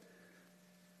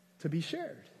to be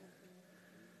shared.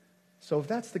 So if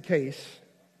that's the case,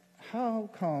 how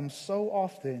come so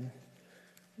often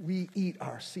we eat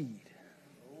our seed?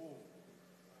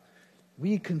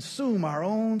 We consume our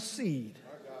own seed.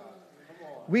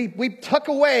 We tuck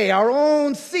away our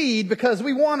own seed because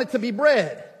we want it to be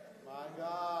bread. My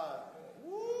God.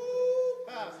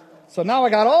 So now I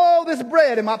got all this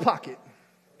bread in my pocket.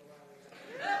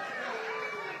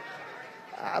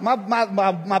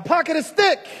 My pocket is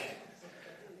thick.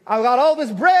 I got all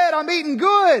this bread. I'm eating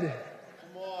good.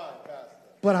 Come on, Pastor.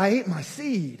 But I ate my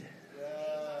seed.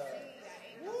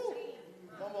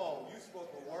 Come on. You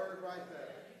spoke a word right there.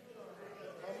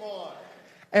 Come on.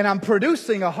 And I'm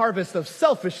producing a harvest of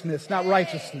selfishness, not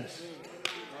righteousness.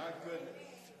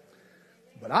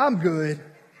 But I'm good.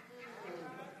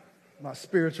 My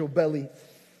spiritual belly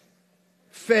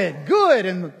fed good.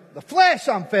 In the flesh,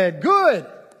 I'm fed good.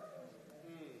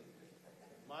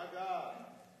 My God.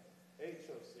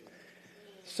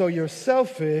 So you're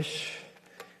selfish,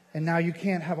 and now you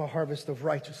can't have a harvest of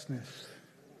righteousness.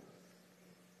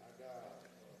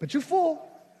 But you're full.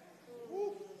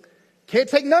 Can't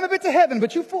take none of it to heaven,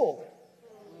 but you're full.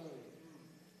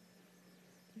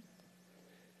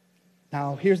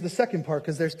 Now, here's the second part,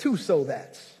 because there's two so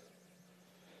that's.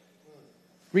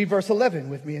 Read verse 11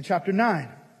 with me in chapter 9.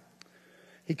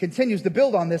 He continues to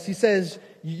build on this. He says,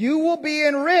 you will be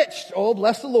enriched, oh,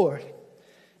 bless the Lord,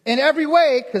 in every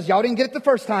way, because y'all didn't get it the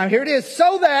first time. Here it is,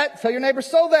 so that, tell your neighbor,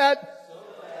 so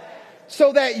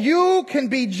that you can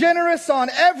be generous on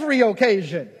every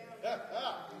occasion.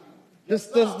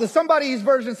 Does somebody's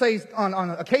version say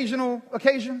on occasional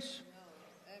occasions?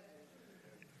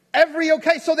 Every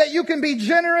occasion, so that you can be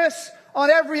generous on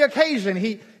every occasion.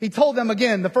 He told them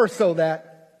again the first so that.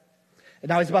 And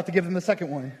now he's about to give them the second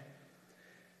one.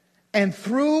 And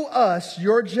through us,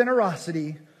 your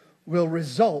generosity will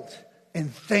result in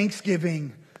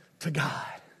thanksgiving to God.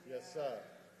 Yes, sir.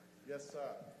 Yes, sir.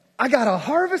 I got a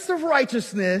harvest of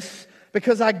righteousness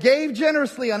because I gave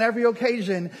generously on every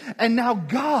occasion, and now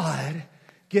God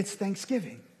gets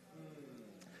thanksgiving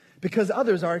because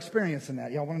others are experiencing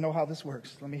that. Y'all want to know how this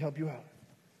works? Let me help you out.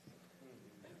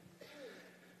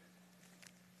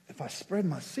 If I spread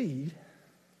my seed,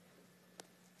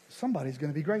 somebody's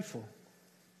going to be grateful.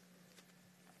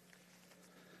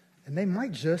 And they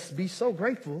might just be so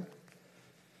grateful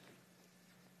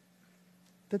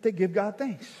that they give God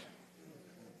thanks.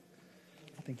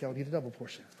 I think y'all need a double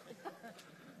portion.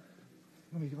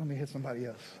 Let me hit somebody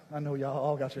else. I know y'all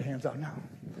all got your hands out now.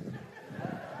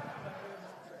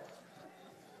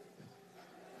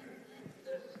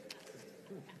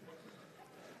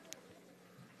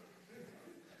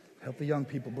 Help the young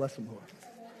people. Bless them, Lord.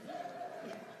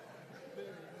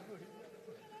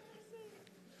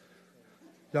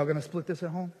 Y'all going to split this at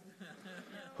home?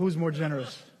 Who's more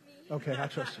generous? Okay, I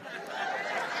trust you.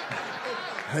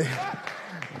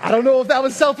 I don't know if that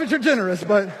was selfish or generous,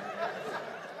 but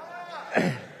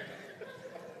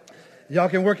y'all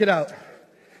can work it out.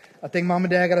 I think mom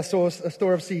and dad got a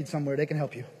store of seeds somewhere. They can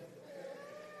help you.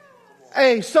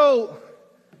 Hey, so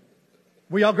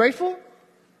were y'all grateful?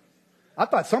 I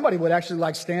thought somebody would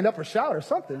actually stand up or shout or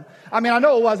something. I mean, I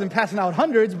know it wasn't passing out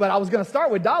hundreds, but I was going to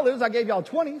start with dollars. I gave y'all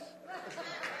 20s.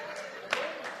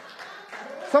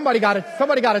 Somebody got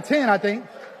a 10, I think.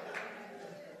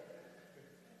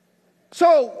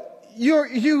 So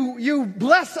you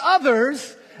bless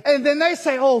others, and then they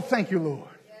say, "Oh, thank you, Lord."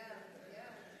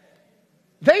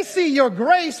 They see your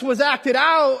grace was acted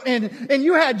out, and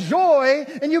you had joy,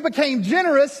 and you became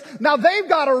generous. Now they've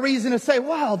got a reason to say,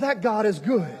 "Wow, that God is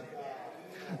good.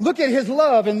 Look at his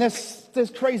love in this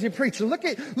crazy preacher. Look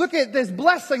at this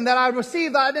blessing that I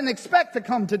received that I didn't expect to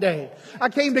come today. I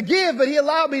came to give, but he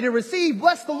allowed me to receive.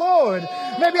 Bless the Lord.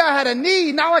 Maybe I had a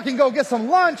need. Now I can go get some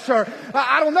lunch, or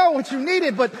I don't know what you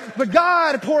needed, but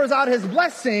God pours out his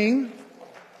blessing."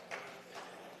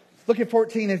 Look at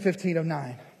 14 and 15 of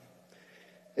 9.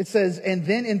 It says, "And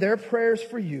then in their prayers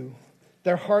for you,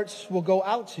 their hearts will go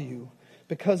out to you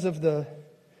because of the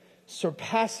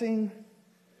surpassing..."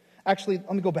 Actually,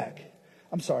 let me go back.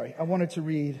 I'm sorry. I wanted to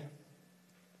read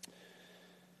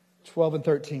 12 and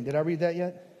 13. Did I read that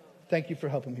yet? Thank you for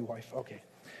helping me, wife. Okay.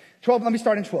 12, let me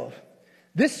start in 12.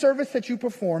 "This service that you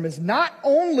perform is not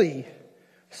only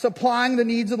supplying the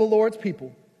needs of the Lord's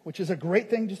people, which is a great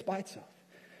thing just by itself,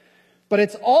 but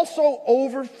it's also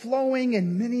overflowing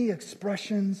in many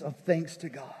expressions of thanks to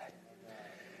God.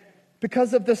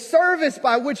 Because of the service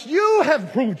by which you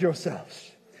have proved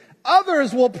yourselves,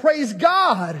 others will praise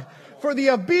God for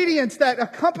the obedience that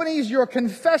accompanies your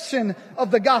confession of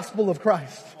the gospel of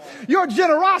Christ." Your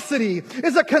generosity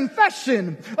is a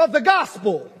confession of the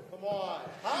gospel.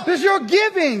 Does your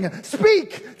giving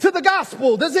speak to the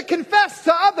gospel? Does it confess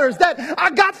to others that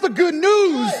I got the good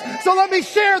news, so let me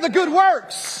share the good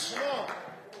works?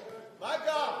 My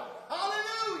God.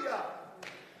 Hallelujah.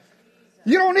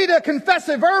 You don't need to confess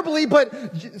it verbally, but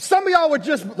some of y'all would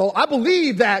just, "Well, I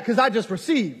believe that because I just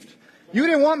received." You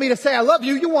didn't want me to say I love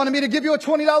you. You wanted me to give you a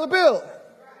 $20 bill.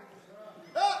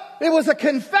 It was a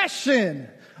confession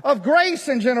of grace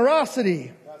and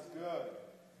generosity. That's good.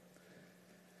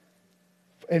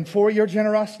 And for your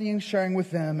generosity and sharing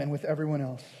with them and with everyone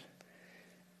else.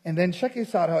 And then check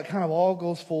this out, how it kind of all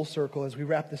goes full circle as we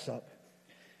wrap this up.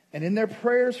 "And in their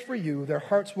prayers for you, their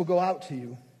hearts will go out to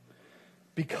you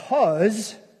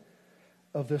because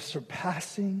of the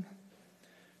surpassing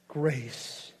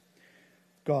grace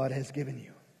God has given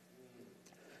you.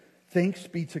 Thanks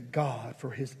be to God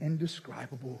for his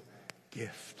indescribable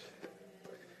gift."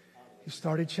 He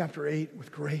started chapter 8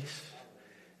 with grace.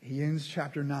 He ends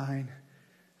chapter 9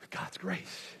 with God's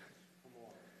grace.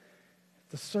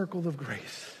 The circle of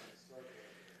grace.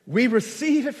 We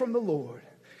receive it from the Lord.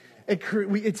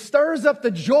 It stirs up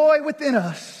the joy within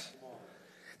us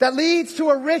that leads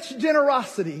to a rich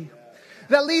generosity,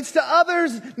 that leads to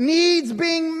others' needs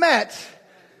being met,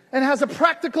 and has a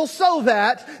practical sow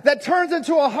that turns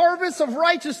into a harvest of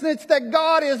righteousness that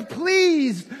God is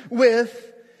pleased with.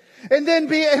 And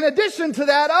then in addition to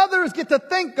that, others get to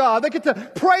thank God. They get to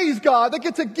praise God. They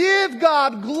get to give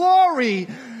God glory.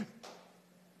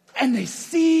 And they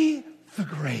see the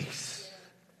grace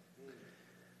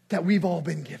that we've all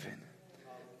been given,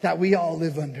 that we all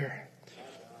live under.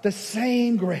 The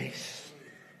same grace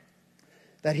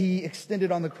that he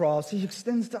extended on the cross, he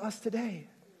extends to us today.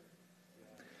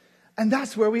 And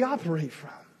that's where we operate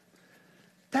from.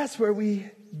 That's where we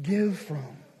give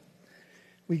from.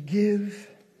 We give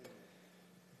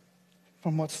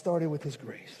from what started with his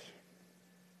grace.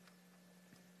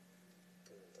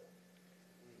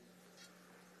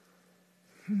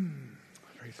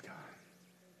 Praise God.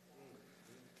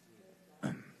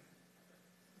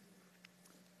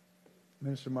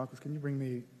 Minister Marcus, can you bring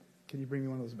me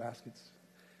one of those baskets?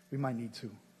 We might need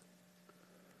to.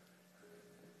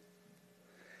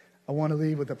 I want to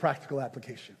leave with a practical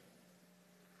application.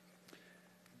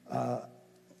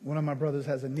 One of my brothers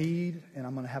has a need, and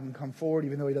I'm going to have him come forward,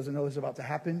 even though he doesn't know it's about to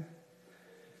happen.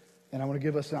 And I want to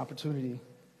give us an opportunity.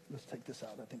 Let's take this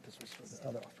out. I think this was for the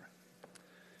other offering.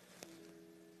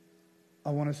 I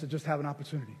want us to just have an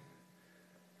opportunity.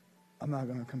 I'm not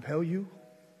going to compel you.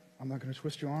 I'm not going to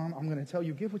twist your arm. I'm going to tell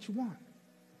you, give what you want.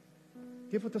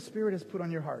 Give what the Spirit has put on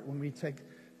your heart when we take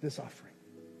this offering.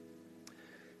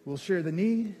 We'll share the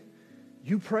need.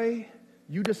 You pray.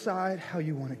 You decide how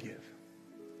you want to give.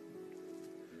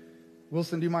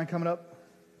 Wilson, do you mind coming up?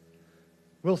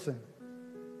 Wilson.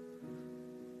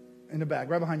 In the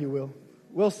back, right behind you, Will.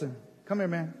 Wilson, come here,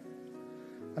 man.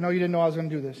 I know you didn't know I was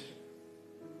going to do this.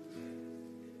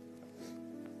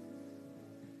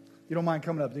 You don't mind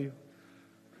coming up, do you?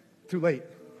 Too late.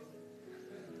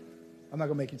 I'm not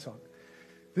going to make you talk.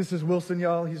 This is Wilson,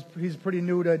 y'all. He's pretty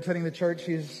new to attending the church.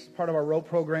 He's part of our rope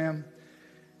program.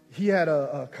 He had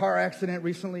a car accident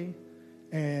recently,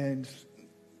 and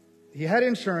he had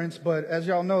insurance, but as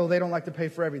y'all know, they don't like to pay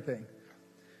for everything.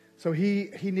 So he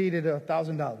needed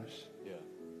 $1,000. Yeah.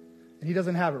 And he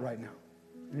doesn't have it right now.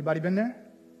 Anybody been there?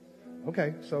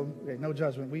 Okay, so no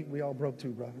judgment. We all broke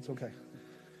too, bro. It's okay.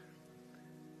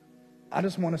 I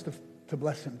just want us to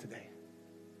bless him today.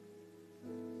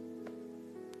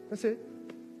 That's it.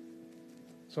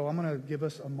 So I'm going to give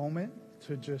us a moment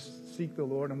to just seek the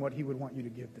Lord and what he would want you to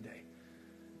give today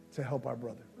to help our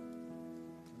brother.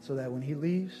 So that when he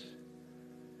leaves,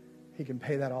 he can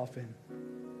pay that off and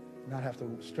not have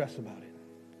to stress about it.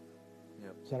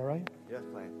 Yep. Is that all right? Yes,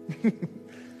 fine.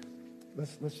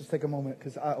 Let's just take a moment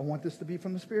because I want this to be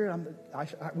from the Spirit.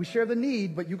 We share the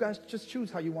need, but you guys just choose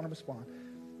how you want to respond.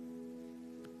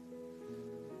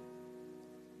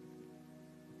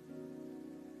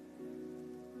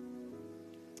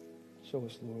 Show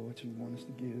us, Lord, what you want us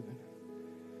to give. And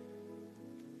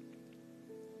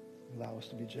allow us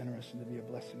to be generous and to be a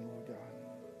blessing, Lord God.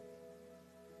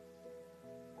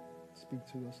 Speak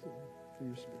to us, Lord, through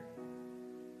your Spirit.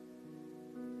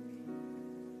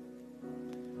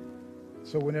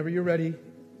 So whenever you're ready,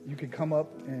 you can come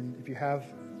up, and if you have,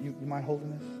 you mind holding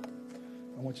this?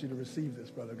 I want you to receive this,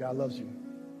 brother. God loves you.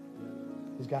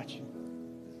 He's got you.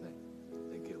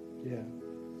 Thank you. Yeah.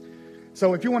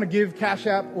 So if you want to give Cash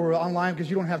App or online because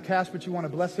you don't have cash but you want to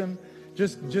bless him,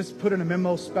 just put in a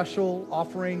memo, special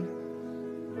offering,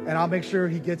 and I'll make sure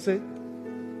he gets it.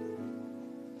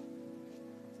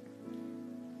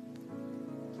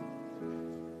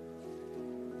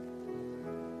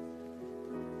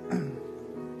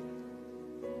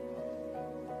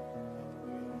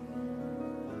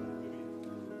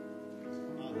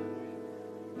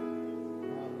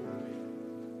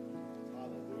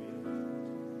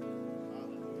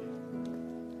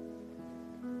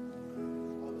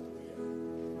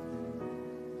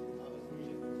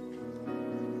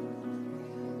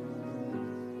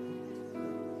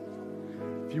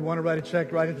 If you want to write a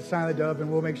check, write it to Silent Dove, and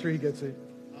we'll make sure he gets it.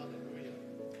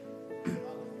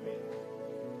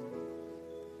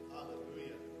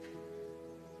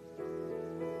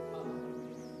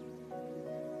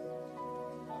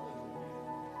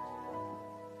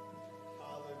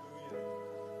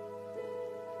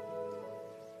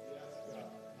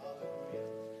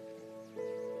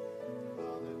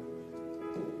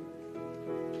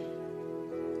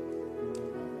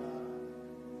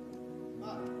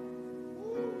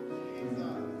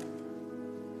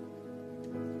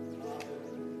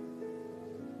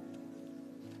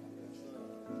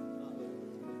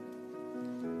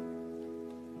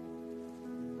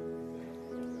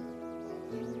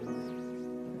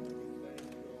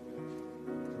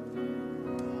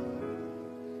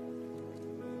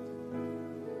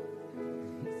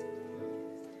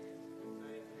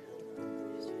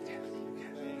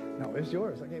 No, it's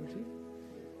yours. I gave it to you.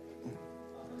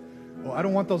 Well, I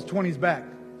don't want those 20s back.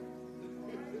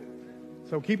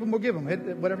 So keep them or give them.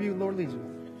 Whatever you, Lord, leads you.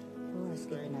 Who is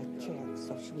getting a check?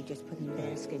 So should we just put in the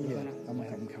basket? And Yeah, you're gonna... I'm going to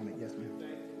have them count it. Yes, ma'am.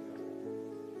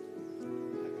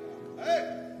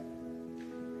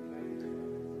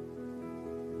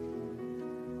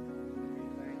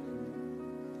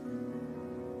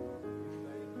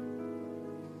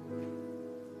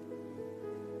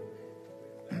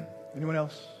 Anyone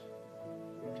else?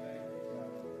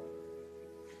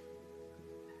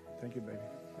 Thank you, baby.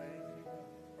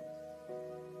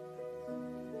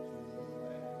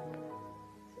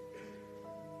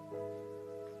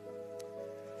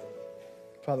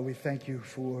 Father, we thank you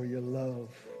for your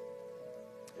love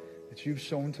that you've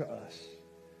shown to us.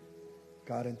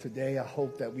 God, and today I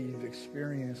hope that we've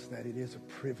experienced that it is a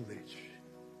privilege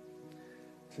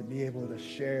to be able to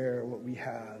share what we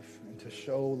have and to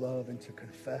show love and to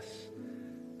confess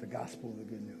the gospel of the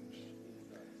good news.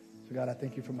 So God, I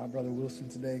thank you for my brother Wilson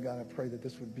today. God, I pray that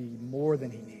this would be more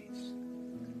than he needs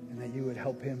and that you would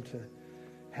help him to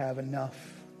have enough.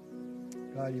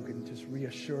 God, you can just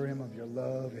reassure him of your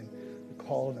love and the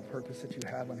call and the purpose that you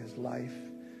have on his life,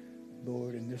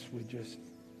 Lord, and this would just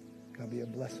be a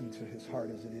blessing to his heart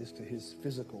as it is to his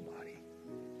physical body.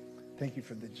 Thank you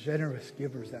for the generous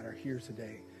givers that are here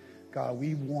today. God,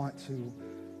 we want to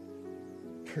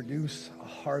produce a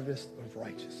harvest of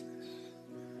righteousness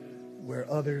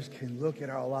where others can look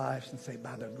at our lives and say,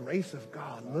 by the grace of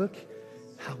God, look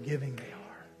how giving they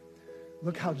are.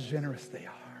 Look how generous they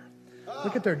are.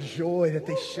 Look at their joy that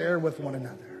they share with one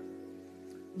another.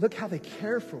 Look how they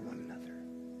care for one another.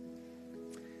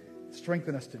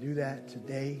 Strengthen us to do that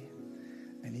today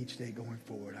and each day going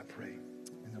forward, I pray.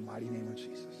 In the mighty name of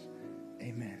Jesus.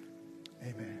 Amen.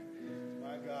 Amen.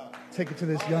 My God. Take it to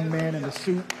this young man in the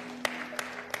suit.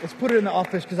 Let's put it in the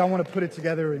office because I want to put it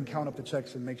together and count up the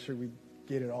checks and make sure we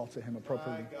get it all to him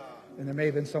appropriately. And there may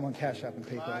have been someone Cash App and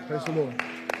PayPal. Praise the Lord.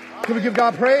 Can we give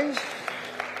God praise?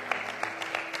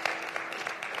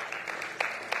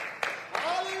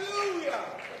 Hallelujah.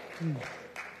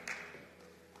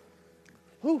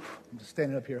 Whew. I'm just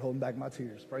standing up here holding back my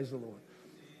tears. Praise the Lord.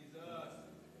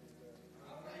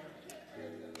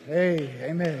 Hey,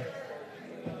 amen.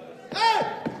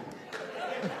 Hey!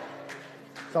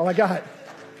 That's all I got.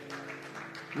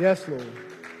 Yes, Lord.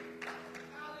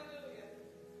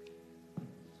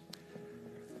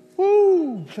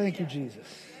 Woo! Thank you, Jesus.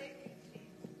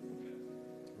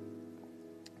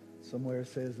 Somewhere it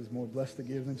says there's more blessed to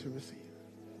give than to receive.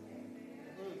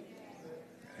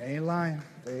 They ain't lying.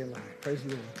 They ain't lying. Praise the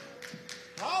Lord.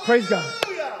 Hallelujah. Praise God.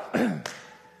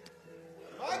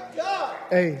 My God.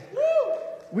 Hey,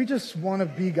 we just want to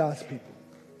be God's people.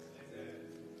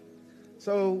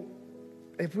 So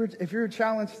if you're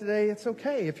challenged today, it's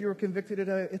okay. If you're convicted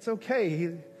today, it's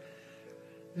okay.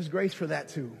 There's grace for that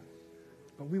too.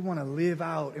 But we want to live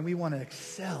out and we want to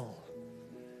excel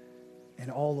in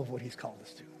all of what he's called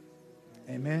us to.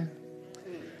 Amen.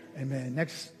 Amen.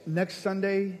 Next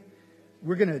Sunday,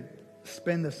 we're going to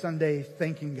spend the Sunday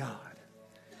thanking God.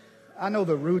 I know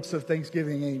the roots of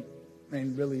Thanksgiving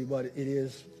ain't really what it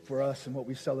is for us and what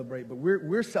we celebrate, but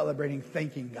we're celebrating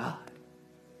thanking God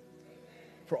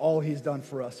for all he's done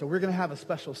for us. So we're going to have a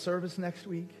special service next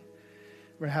week.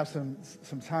 We're going to have some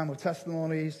time of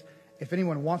testimonies. If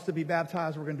anyone wants to be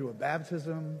baptized, we're going to do a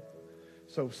baptism.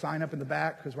 So sign up in the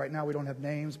back, because right now we don't have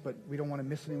names, but we don't want to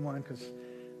miss anyone, because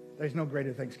there's no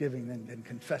greater Thanksgiving than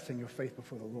confessing your faith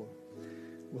before the Lord.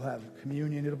 We'll have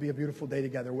communion. It'll be a beautiful day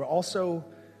together. We're also,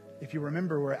 if you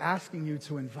remember, we're asking you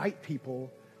to invite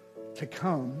people to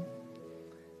come,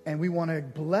 and we want to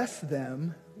bless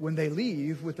them when they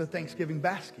leave with a Thanksgiving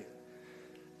basket.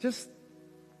 Just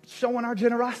showing our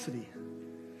generosity.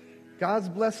 God's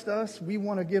blessed us. We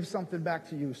want to give something back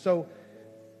to you. So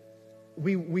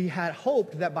we had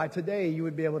hoped that by today you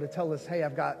would be able to tell us, hey,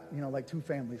 I've got, like 2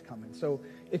 families coming. So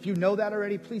if you know that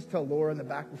already, please tell Laura in the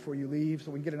back before you leave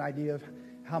so we can get an idea of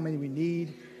how many we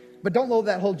need. But don't let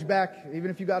that hold you back.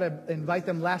 Even if you got to invite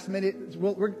them last minute,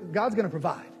 God's going to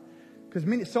provide.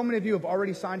 Because so many of you have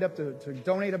already signed up to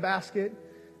donate a basket.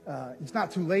 It's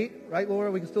not too late, right,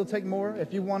 Laura? We can still take more.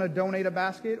 If you want to donate a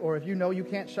basket, or if you know you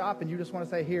can't shop and you just want to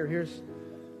say, here's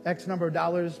X number of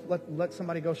dollars, let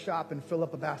somebody go shop and fill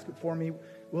up a basket for me,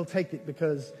 we'll take it,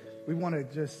 because we want to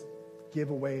just give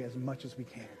away as much as we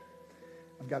can.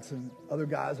 I've got some other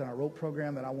guys on our rope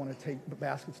program that I want to take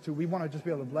baskets to. We want to just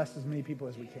be able to bless as many people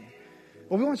as we can.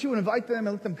 Well, we want you to invite them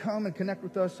and let them come and connect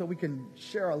with us so we can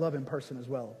share our love in person as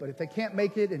well. But if they can't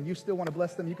make it and you still want to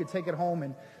bless them, you can take it home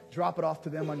and drop it off to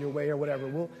them on your way or whatever.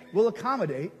 We'll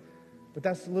accommodate, but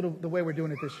that's the way we're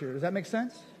doing it this year. Does that make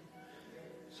sense?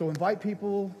 So invite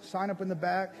people, sign up in the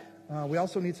back. We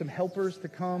also need some helpers to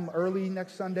come early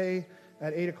next Sunday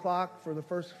at 8 o'clock for the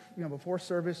first, before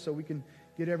service, so we can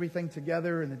get everything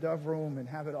together in the Dove Room and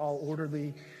have it all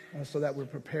orderly so that we're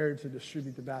prepared to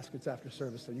distribute the baskets after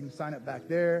service. So you can sign up back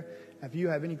there. If you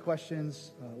have any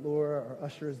questions, Laura, our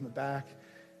usher, is in the back,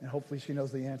 and hopefully she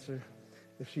knows the answer.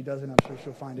 If she doesn't, I'm sure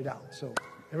she'll find it out. So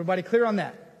everybody clear on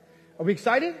that? Are we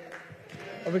excited?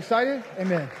 Are we excited?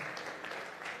 Amen.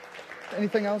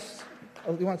 Anything else?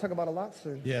 You want to talk about a lot?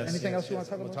 Or anything else you want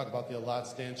to talk about? We'll talk about the A Lot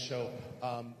Stand Show.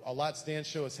 A Lot Stand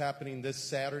Show is happening this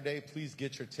Saturday. Please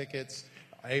get your tickets.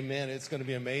 Amen. It's going to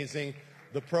be amazing.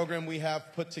 the program we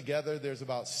have put together, there's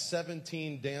about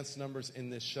 17 dance numbers in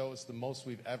this show. It's the most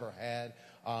we've ever had.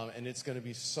 And it's going to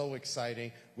be so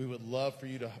exciting. We would love for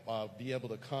you to be able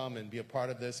to come and be a part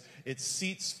of this. It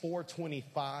seats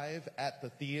 425 at the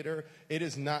theater. It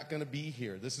is not going to be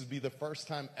here. This will be the first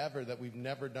time ever that we've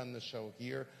never done the show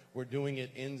here. We're doing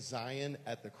it in Zion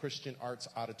at the Christian Arts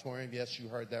Auditorium. Yes, you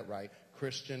heard that right.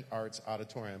 Christian Arts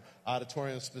Auditorium.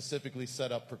 Auditorium specifically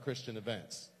set up for Christian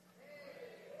events.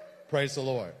 Praise the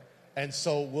Lord. And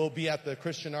so we'll be at the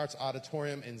Christian Arts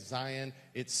Auditorium in Zion.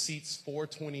 It seats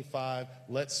 425.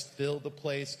 Let's fill the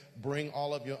place. Bring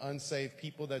all of your unsaved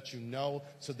people that you know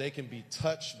so they can be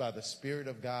touched by the Spirit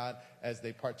of God as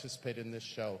they participate in this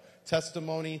show.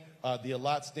 Testimony, the A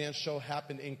Lot Dance show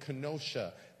happened in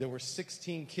Kenosha. There were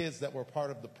 16 kids that were part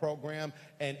of the program,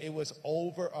 and it was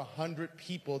over 100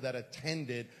 people that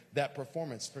attended that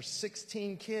performance for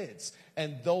 16 kids.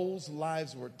 And those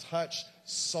lives were touched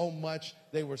so much.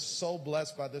 They were so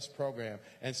blessed by this program.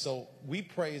 And so we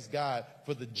praise God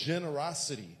for the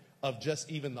generosity of just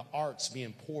even the arts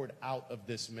being poured out of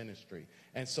this ministry.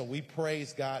 And so we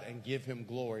praise God and give him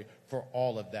glory for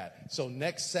all of that. So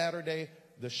next Saturday,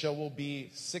 the show will be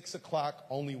 6 o'clock,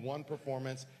 only one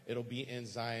performance. It'll be in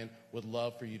Zion. Would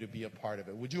love for you to be a part of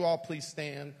it. Would you all please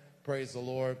stand? Praise the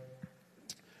Lord.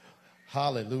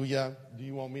 Hallelujah. Do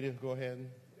you want me to go ahead?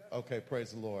 Okay,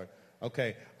 praise the Lord.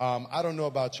 Okay, I don't know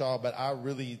about y'all, but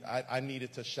I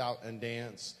needed to shout and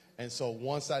dance. And so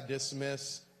once I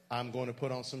dismiss, I'm going to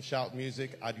put on some shout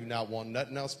music. I do not want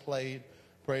nothing else played,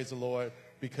 praise the Lord,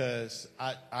 because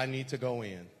I need to go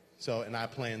in. So, and I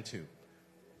plan to.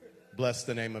 Bless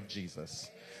the name of Jesus.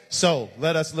 So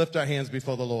let us lift our hands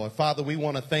before the Lord. Father, we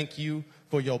want to thank you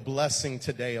for your blessing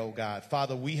today, oh God.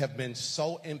 Father, we have been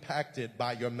so impacted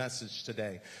by your message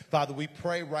today. Father, we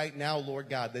pray right now, Lord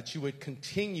God, that you would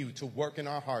continue to work in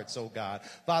our hearts, oh God.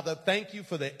 Father, thank you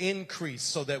for the increase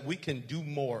so that we can do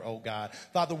more, oh God.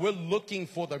 Father, we're looking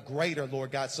for the greater,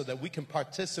 Lord God, so that we can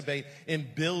participate in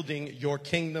building your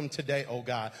kingdom today, oh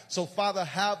God. So, Father,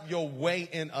 have your way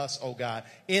in us, oh God.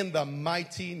 In the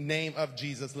mighty name of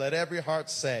Jesus, let every heart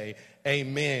say,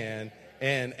 amen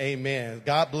and amen.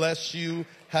 God bless you.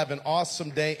 Have an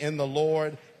awesome day in the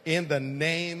Lord in the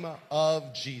name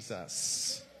of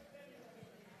Jesus.